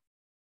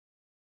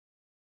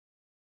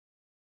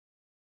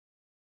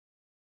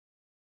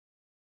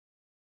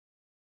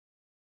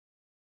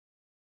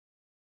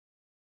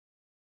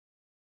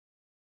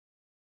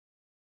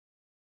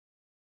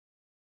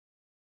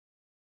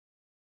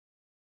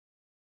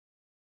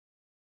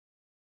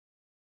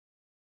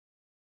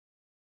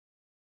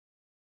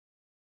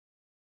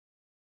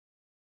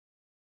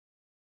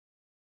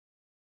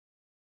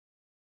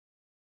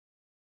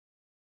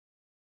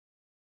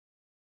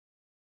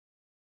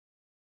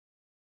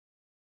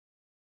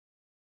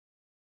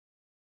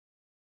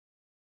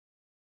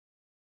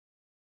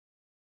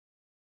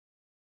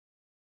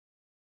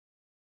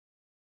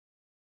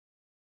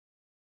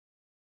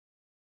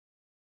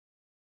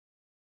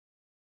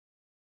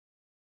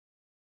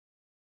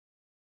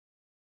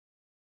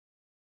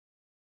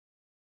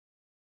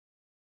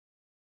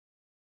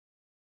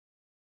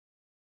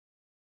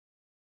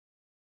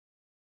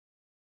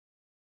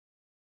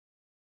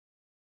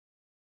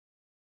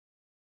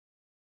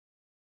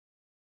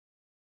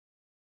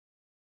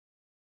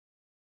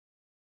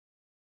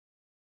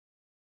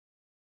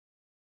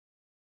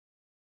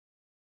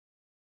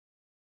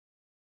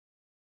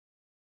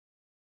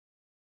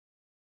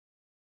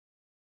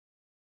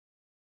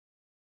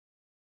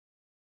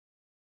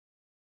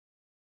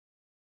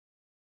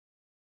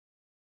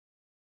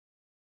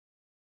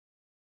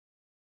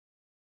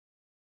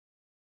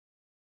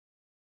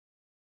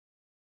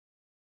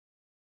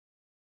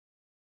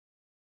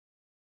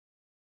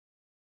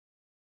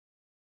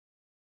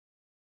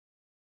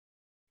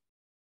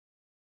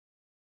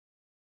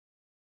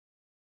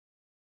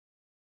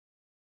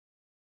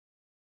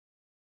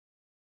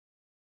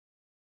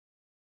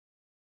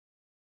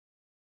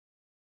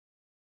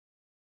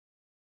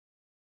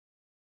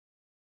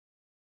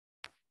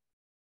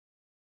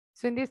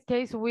 So in this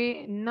case,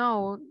 we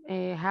know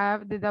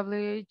have the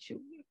WH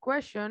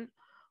question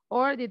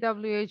or the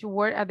WH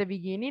word at the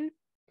beginning.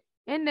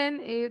 And then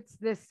it's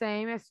the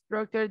same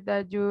structure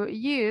that you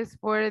use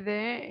for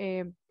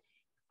the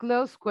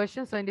closed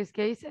question. So in this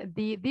case,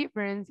 the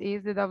difference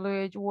is the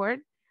WH word.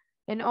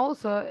 And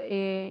also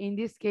in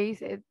this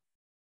case, it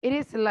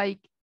is like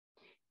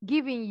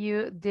giving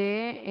you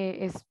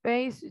the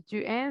space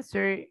to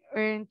answer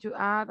and to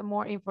add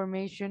more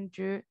information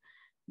to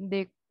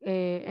the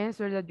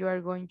answer that you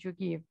are going to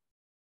give.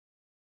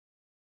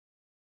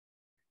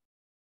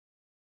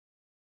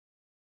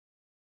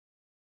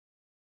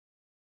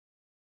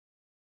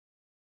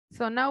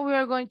 So now we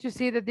are going to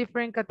see the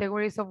different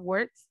categories of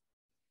words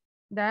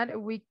that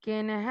we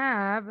can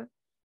have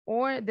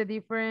or the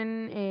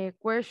different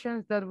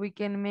questions that we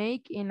can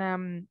make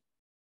in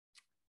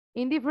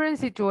different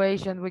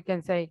situations, we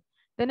can say.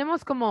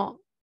 Tenemos como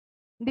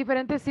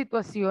diferentes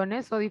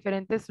situaciones o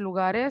diferentes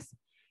lugares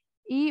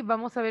y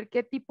vamos a ver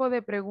qué tipo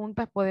de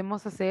preguntas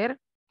podemos hacer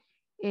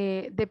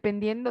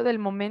dependiendo del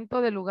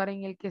momento, del lugar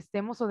en el que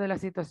estemos o de la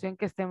situación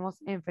que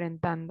estemos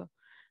enfrentando.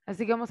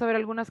 Así que vamos a ver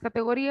algunas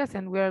categorías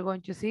and we are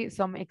going to see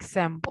some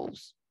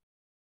examples.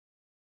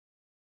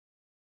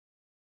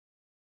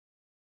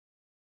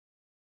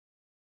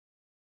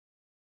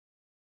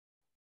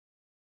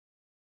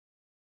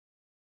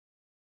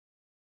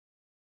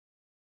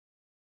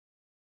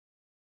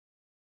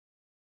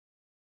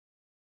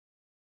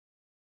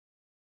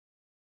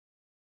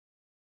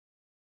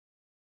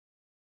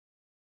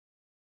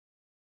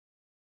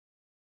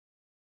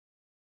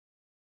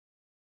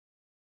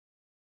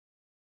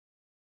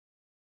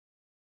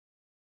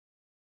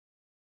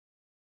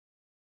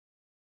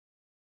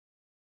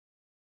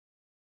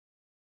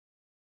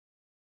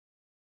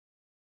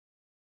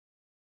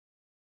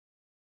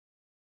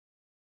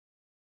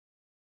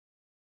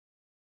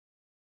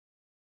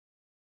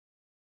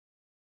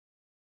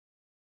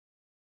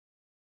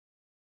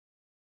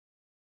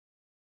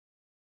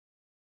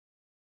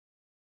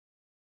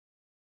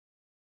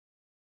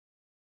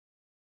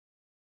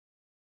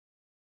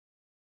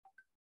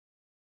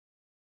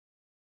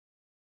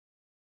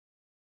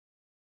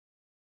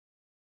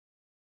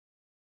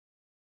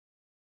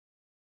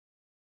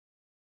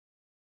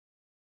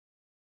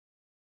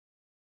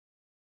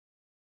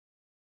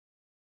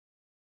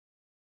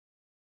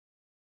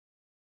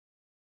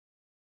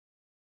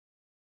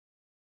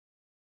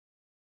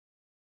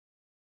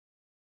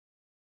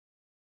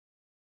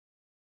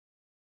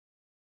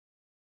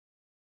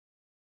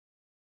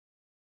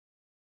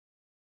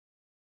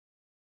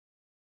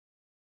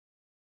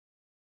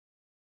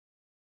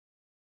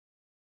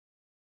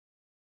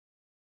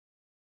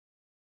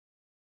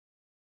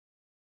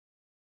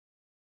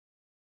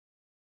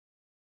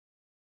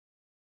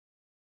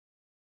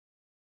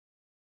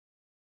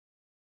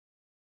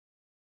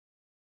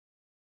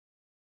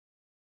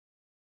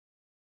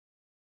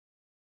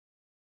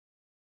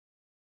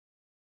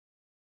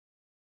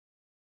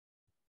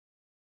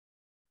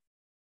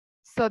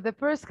 So the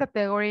first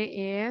category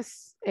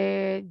is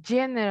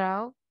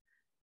general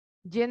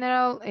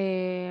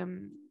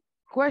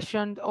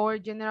questions or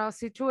general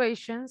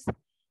situations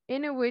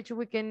in which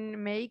we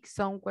can make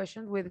some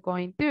questions with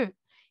going to.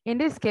 In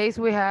this case,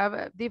 we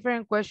have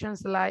different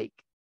questions like,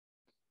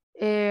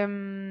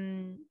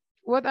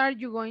 what are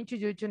you going to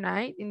do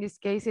tonight? In this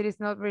case, it is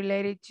not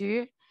related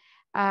to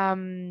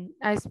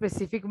a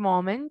specific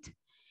moment.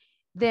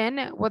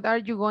 Then, what are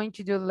you going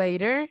to do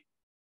later?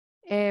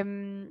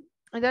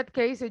 In that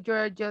case, you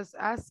are just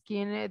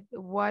asking it,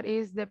 what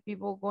is the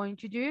people going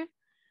to do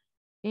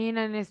in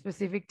a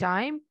specific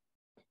time.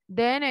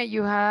 Then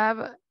you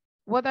have,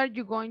 what are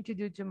you going to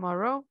do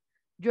tomorrow?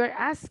 You're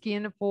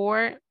asking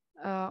for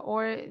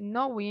or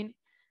knowing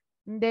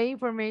the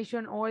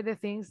information or the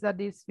things that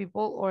these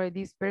people or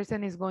this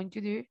person is going to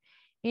do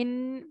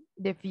in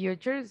the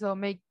future. So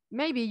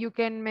maybe you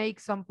can make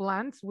some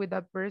plans with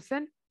that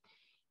person.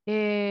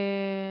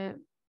 Then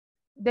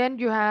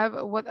you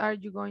have, what are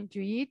you going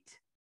to eat?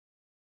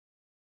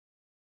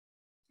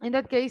 In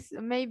that case,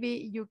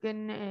 maybe you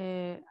can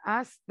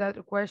ask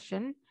that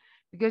question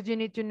because you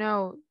need to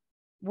know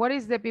what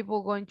is the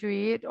people going to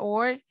eat,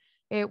 or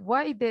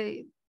why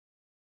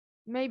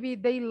maybe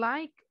they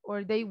like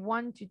or they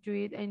want to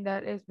eat in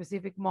that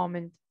specific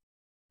moment.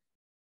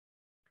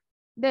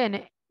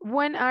 Then,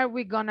 when are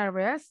we gonna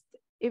rest?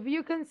 If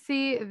you can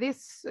see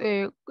this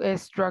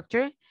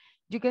structure,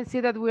 you can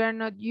see that we are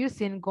not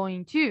using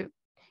going to.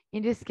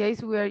 In this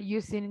case, we are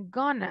using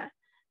gonna.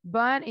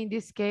 But in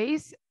this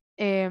case,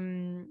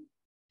 we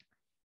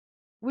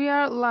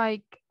are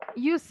like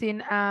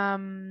using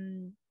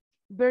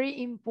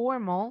very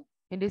informal.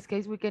 In this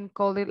case, we can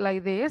call it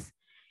like this.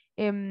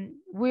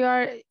 We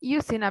are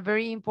using a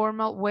very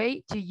informal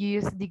way to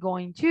use the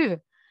going to.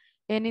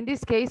 And in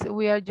this case,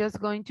 we are just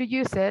going to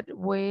use it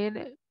with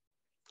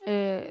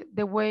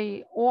the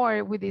way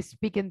or with the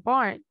speaking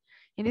part.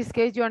 In this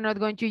case, you are not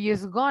going to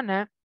use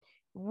gonna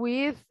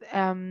with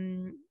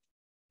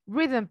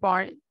written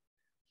part.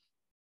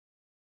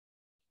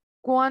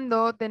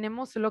 Cuando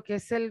tenemos lo que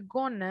es el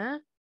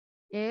gonna,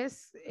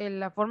 es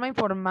la forma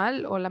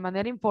informal o la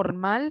manera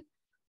informal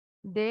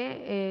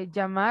de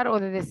llamar o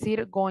de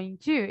decir going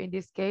to. In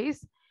this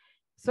case,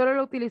 solo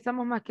lo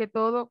utilizamos más que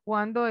todo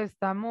cuando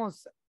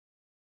estamos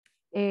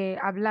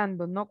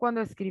hablando, no cuando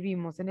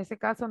escribimos. En ese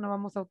caso no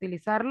vamos a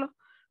utilizarlo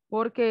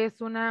porque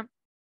es una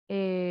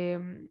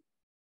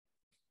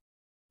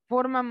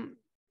forma,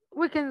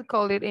 we can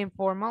call it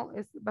informal,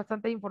 es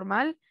bastante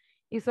informal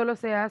y solo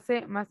se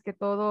hace más que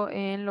todo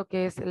en lo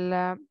que es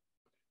la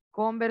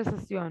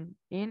conversación,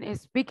 in a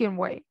speaking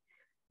way,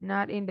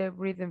 not in the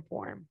written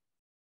form.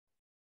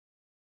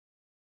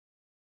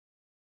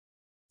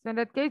 So in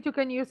that case, you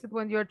can use it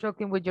when you're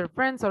talking with your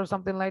friends or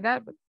something like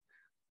that, but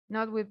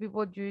not with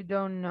people you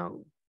don't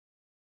know.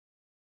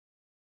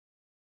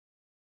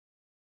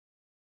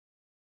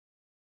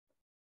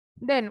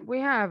 Then we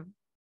have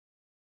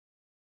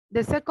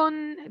the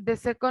second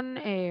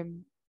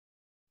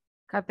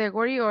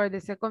category or the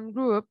second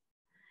group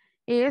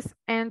is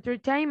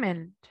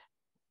entertainment.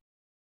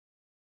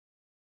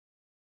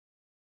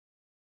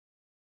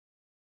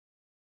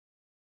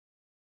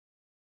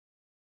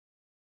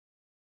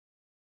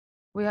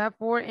 We have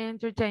for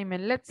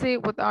entertainment. Let's see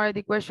what are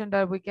the questions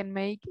that we can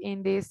make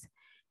in this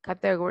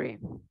category.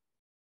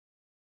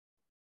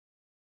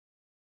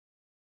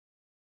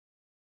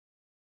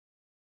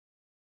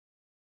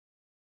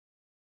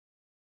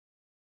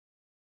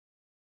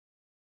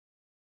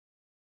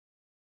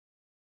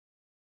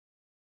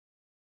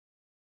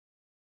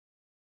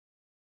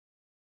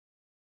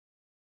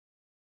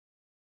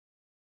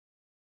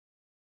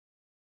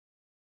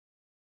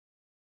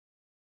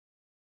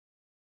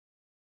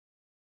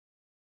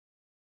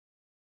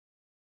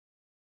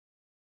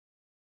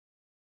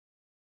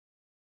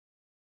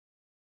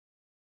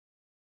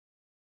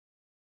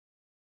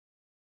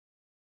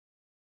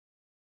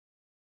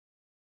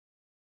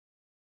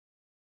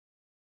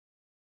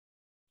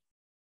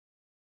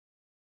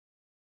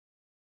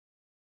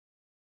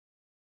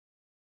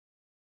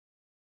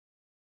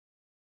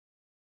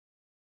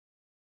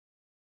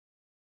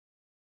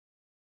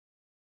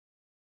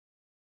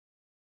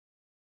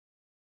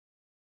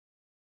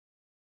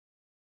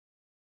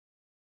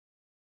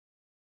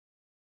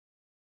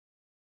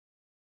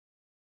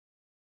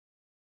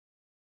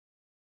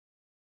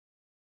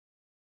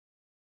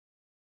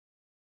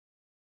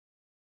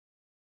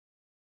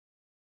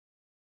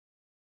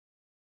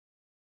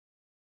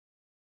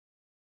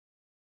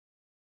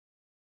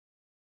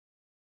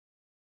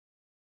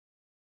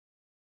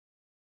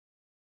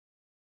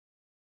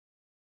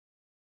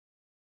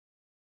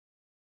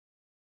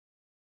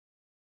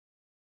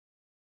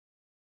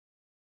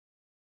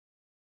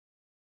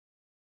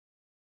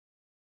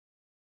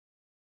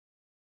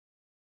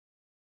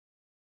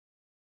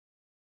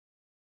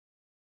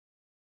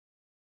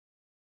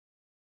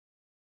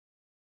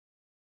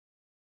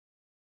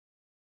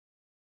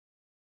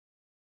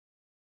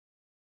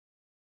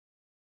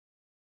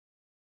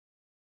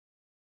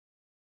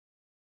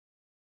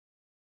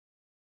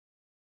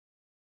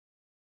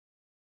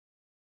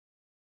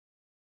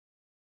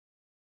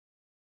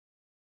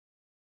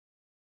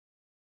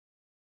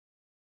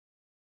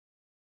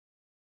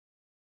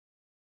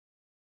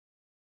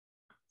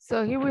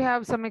 So here we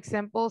have some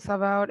examples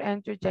about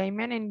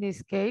entertainment. In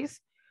this case,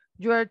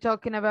 you are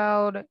talking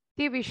about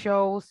TV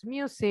shows,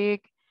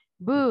 music,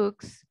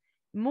 books,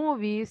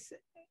 movies,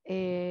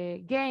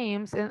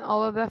 games, and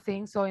all of the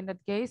things. So in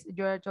that case,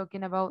 you are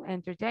talking about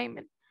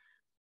entertainment.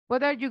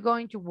 What are you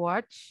going to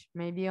watch?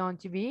 Maybe on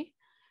TV.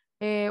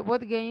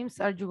 What games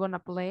are you gonna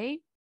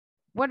play?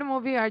 What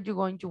movie are you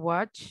going to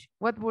watch?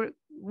 What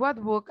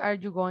book are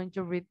you going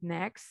to read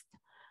next?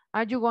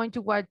 Are you going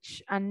to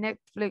watch a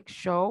Netflix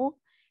show?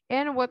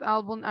 And what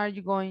album are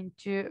you going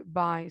to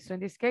buy? So in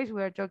this case,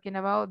 we are talking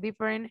about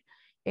different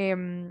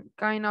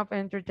kind of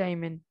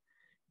entertainment.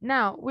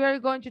 Now, we are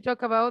going to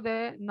talk about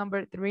the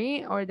number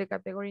three or the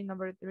category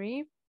number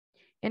three.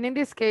 And in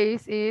this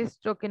case is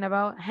talking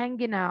about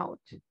hanging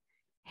out.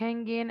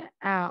 Hanging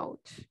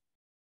out.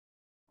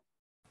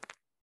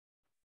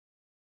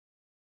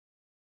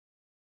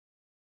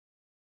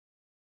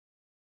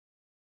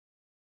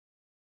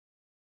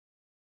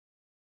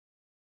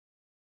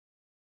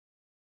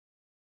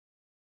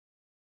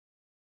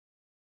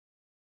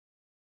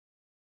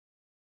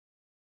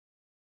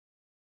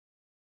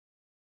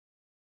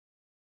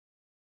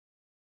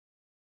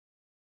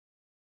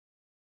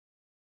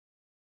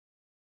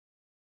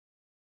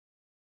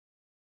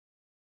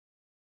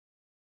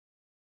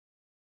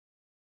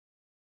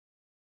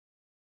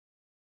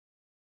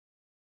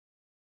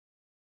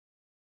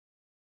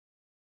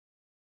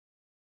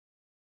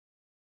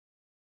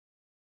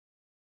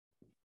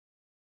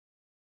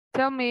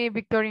 Tell me,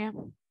 Victoria.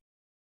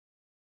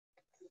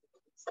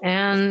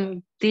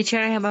 And teacher,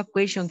 I have a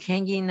question.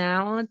 Hanging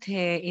out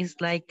is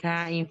like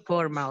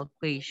informal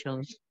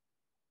questions.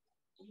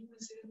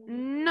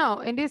 No,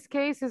 in this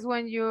case is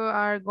when you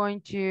are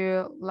going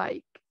to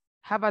like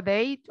have a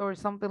date or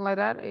something like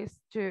that, is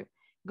to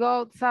go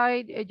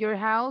outside at your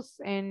house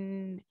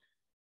and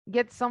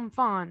get some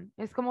fun.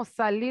 Es como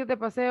salir de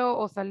paseo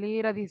o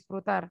salir a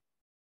disfrutar.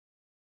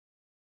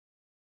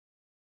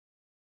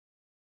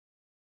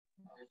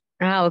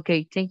 Ah,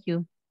 okay, thank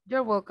you.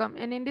 You're welcome.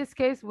 And in this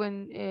case,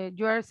 when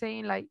you are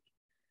saying like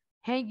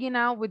hanging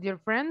out with your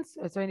friends,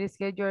 so in this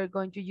case, you're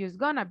going to use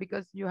gonna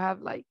because you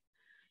have like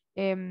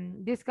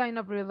this kind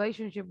of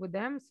relationship with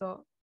them.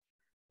 So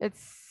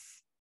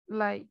it's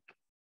like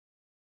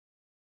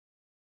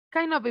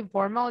kind of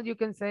informal, you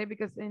can say,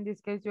 because in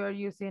this case you are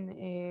using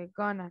a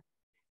gonna,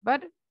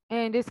 but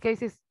in this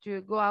case is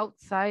to go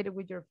outside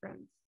with your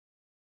friends.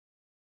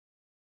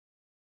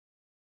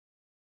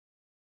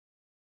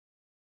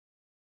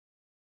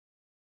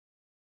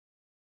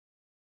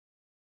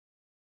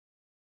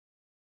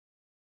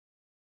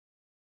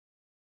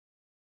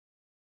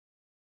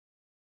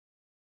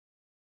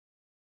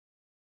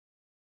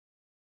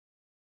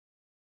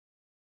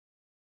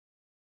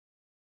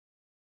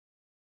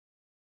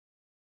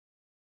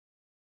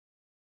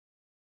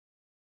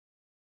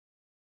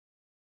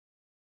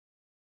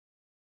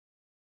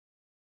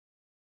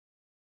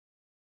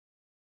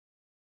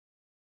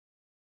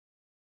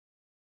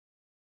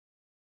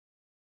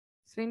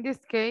 So in this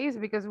case,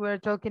 because we're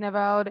talking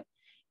about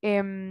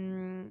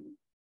um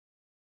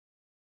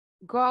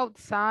go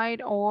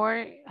outside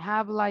or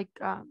have like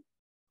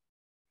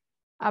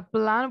a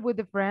plan with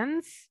the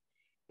friends,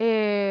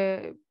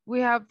 we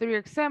have three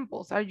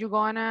examples. Are you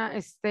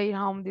gonna stay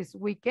home this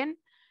weekend?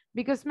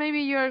 Because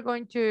maybe you're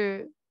going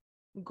to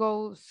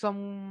go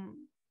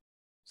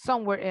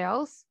somewhere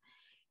else.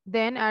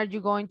 Then are you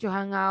going to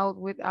hang out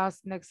with us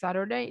next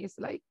Saturday? It's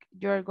like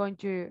you're going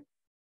to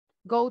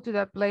go to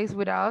that place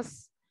with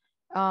us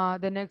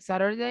the next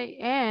Saturday.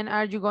 And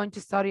are you going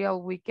to study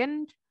all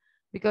weekend?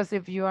 Because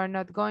if you are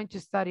not going to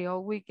study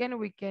all weekend,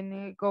 we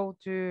can go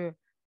to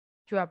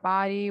a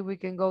party, we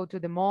can go to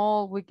the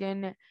mall, we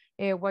can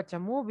watch a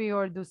movie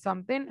or do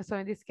something. So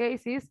in this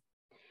case is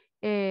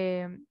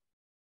um,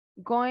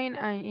 going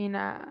in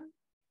a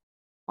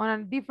on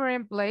a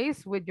different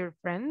place with your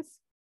friends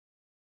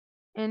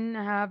and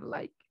have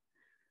like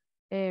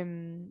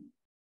um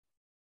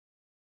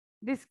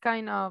this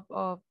kind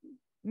of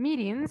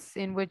meetings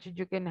in which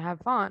you can have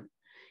fun.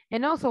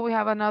 And also we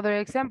have another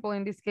example.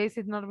 In this case,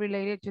 it's not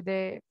related to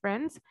the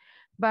friends,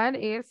 but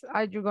is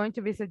are you going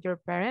to visit your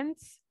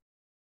parents?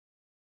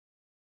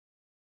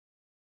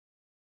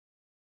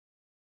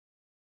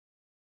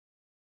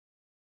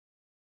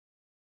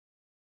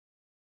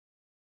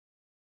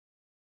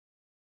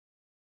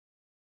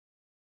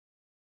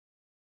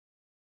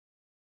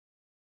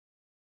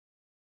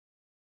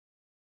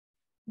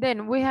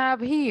 Then we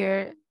have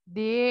here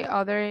the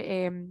other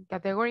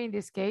category in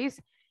this case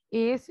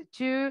is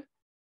to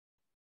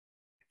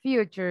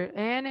future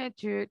and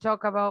to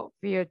talk about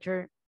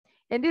future.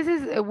 And this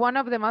is one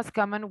of the most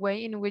common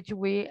way in which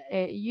we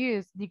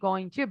use the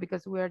going to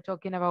because we are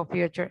talking about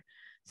future.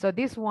 So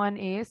this one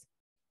is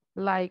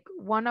like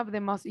one of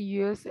the most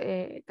used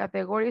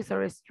categories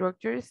or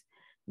structures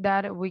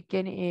that we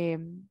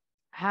can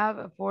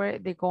have for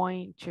the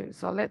going to.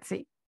 So let's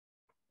see.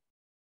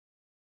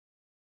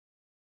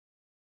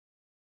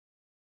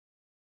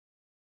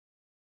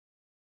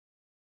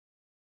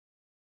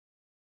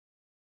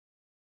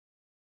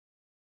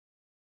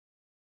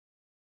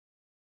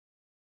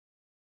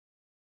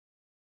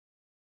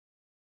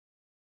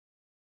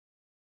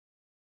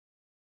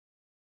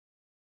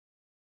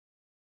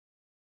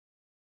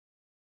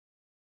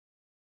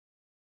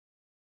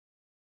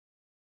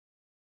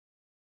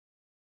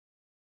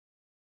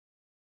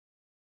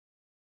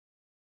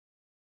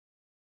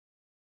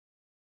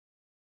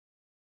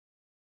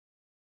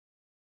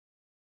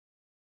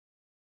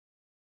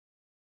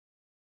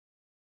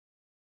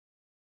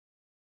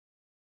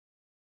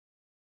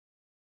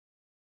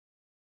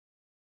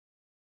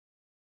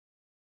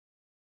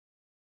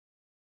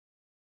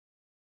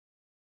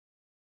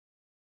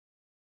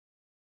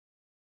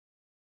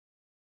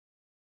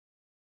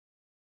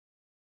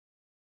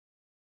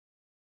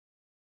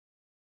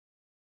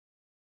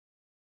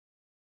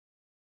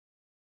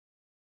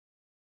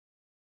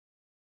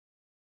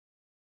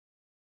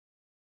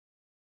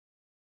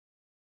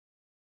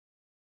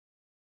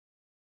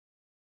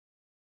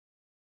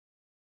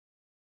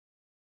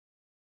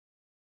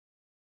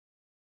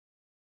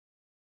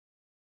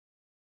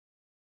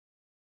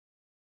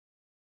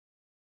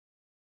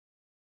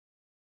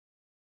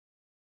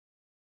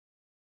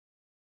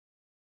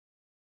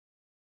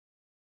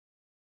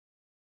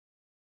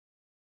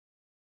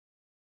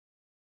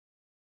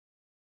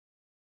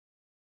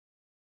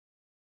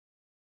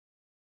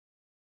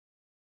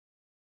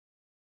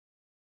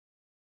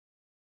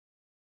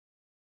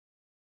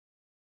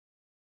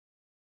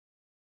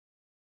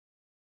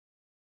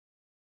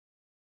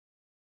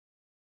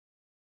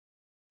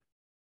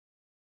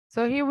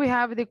 So here we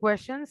have the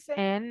questions,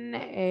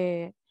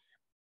 and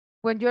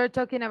when you're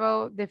talking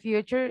about the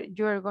future,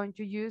 you are going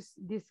to use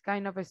this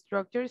kind of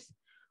structures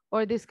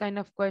or this kind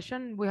of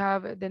question. We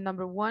have the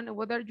number one,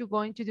 what are you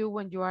going to do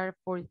when you are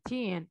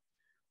 14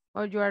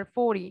 or you are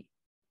 40?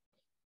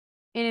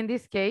 And in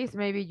this case,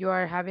 maybe you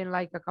are having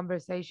like a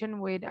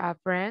conversation with a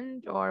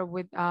friend or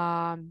with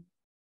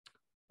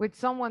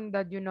someone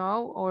that you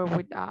know, or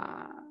with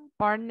a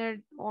partner,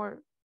 or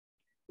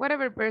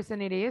whatever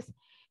person it is,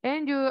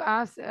 and you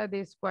ask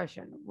this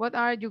question: what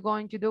are you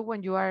going to do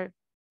when you are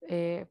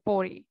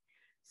 40?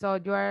 So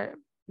you are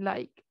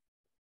like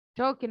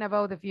talking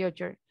about the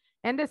future.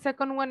 And the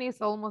second one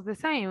is almost the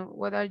same: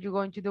 what are you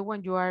going to do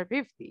when you are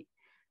 50?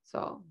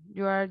 So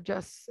you are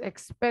just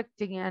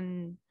expecting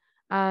an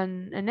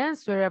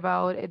answer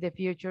about the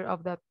future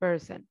of that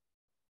person.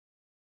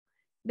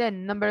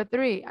 Then number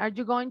three, are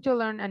you going to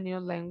learn a new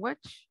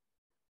language?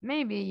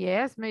 Maybe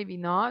yes, maybe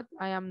not.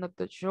 I am not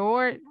too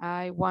sure.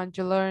 I want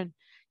to learn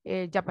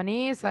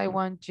Japanese. I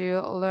want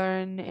to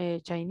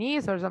learn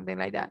Chinese or something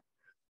like that.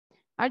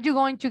 Are you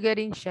going to get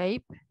in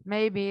shape?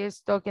 Maybe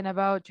it's talking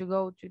about to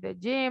go to the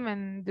gym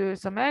and do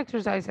some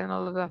exercise and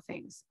all of the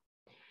things.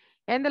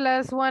 And the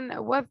last one,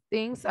 what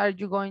things are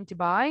you going to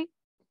buy?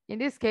 In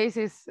this case,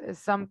 is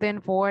something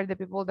for the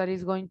people that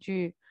is going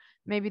to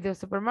maybe the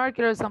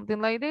supermarket or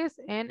something like this,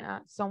 and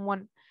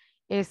someone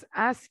is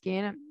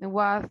asking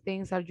what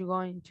things are you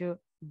going to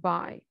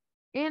buy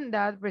in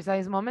that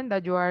precise moment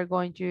that you are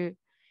going to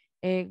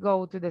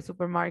go to the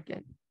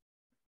supermarket.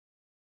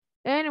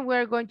 And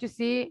we're going to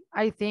see,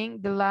 I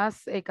think, the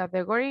last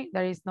category,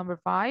 that is number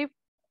 5.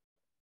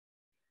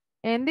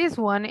 And this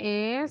one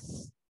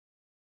is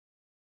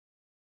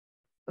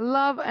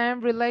love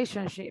and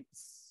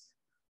relationships.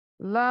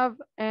 Love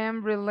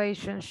and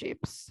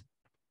relationships.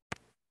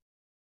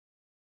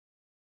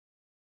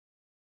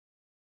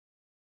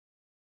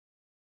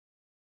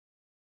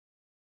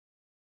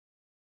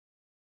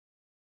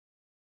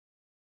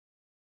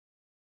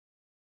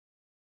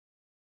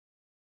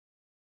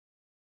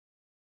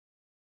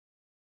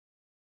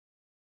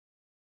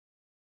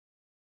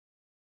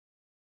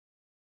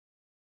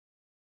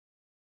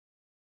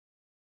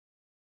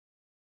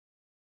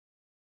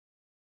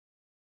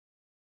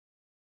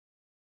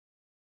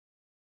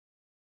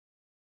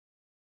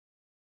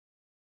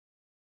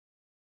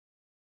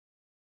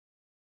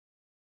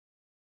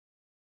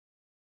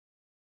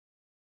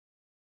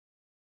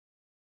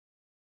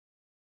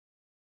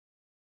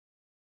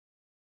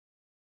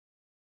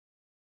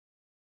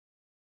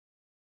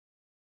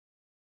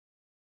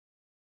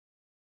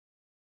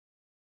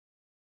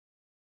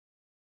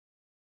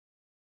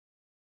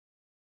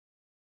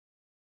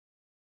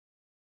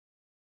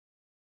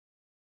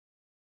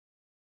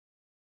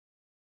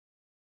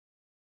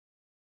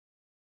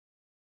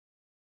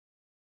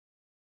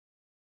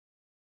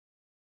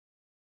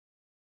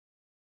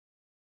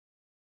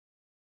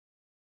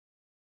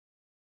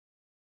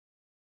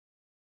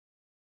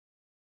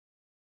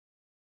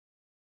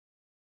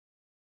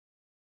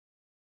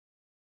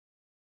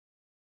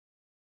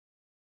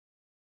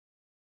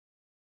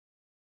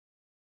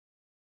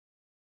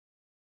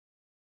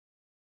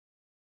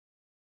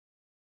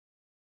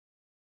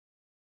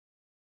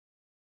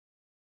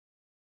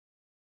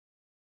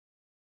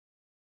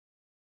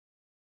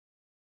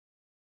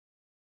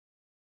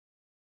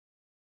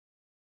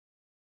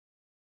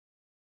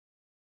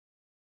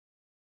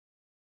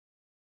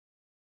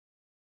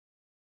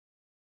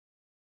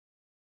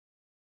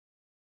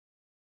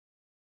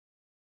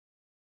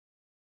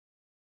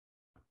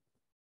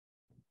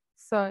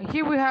 So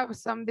here we have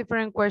some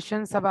different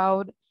questions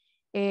about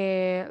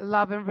a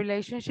love and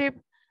relationship.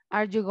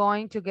 Are you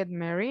going to get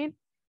married?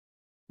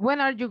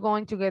 When are you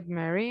going to get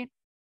married?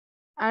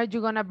 Are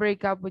you gonna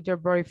break up with your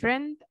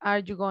boyfriend? Are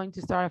you going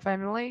to start a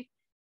family?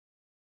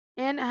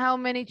 And how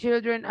many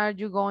children are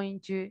you going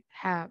to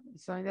have?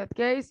 So in that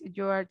case,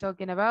 you are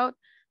talking about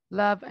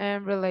love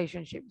and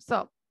relationship.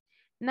 So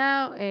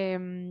now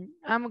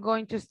I'm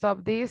going to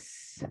stop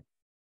this,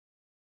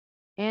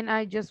 and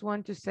I just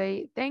want to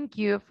say thank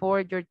you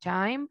for your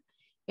time.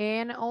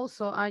 And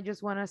also, I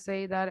just want to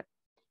say that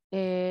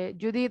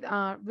you did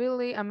a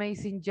really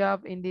amazing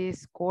job in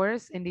this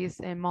course, in this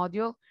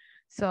module.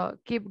 So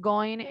keep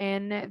going,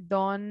 and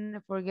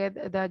don't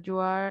forget that you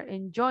are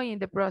enjoying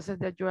the process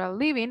that you are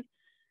living,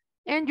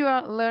 and you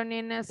are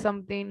learning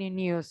something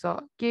new.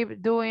 So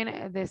keep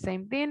doing the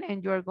same thing,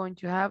 and you are going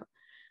to have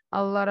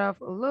a lot of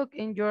luck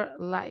in your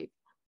life.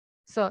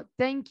 So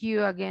thank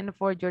you again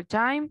for your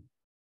time,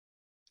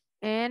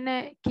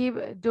 and keep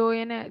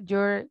doing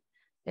your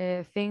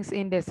things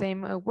in the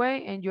same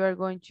way, and you are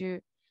going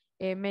to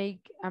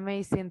make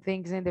amazing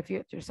things in the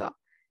future. So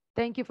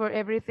thank you for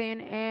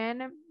everything,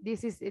 and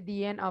this is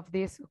the end of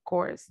this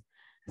course.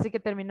 Así que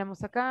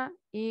terminamos acá,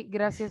 y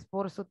gracias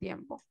por su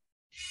tiempo.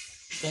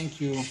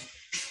 Thank you.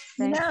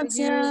 Thanks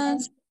to you.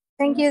 Gracias.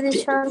 Thank you,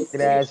 teacher.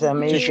 Gracias,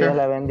 Miss. Teacher. Dios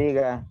la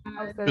bendiga.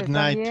 A Good ustedes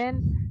night.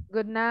 también.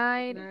 Good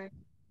night.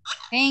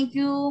 Thank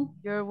you.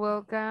 You're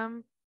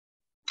welcome.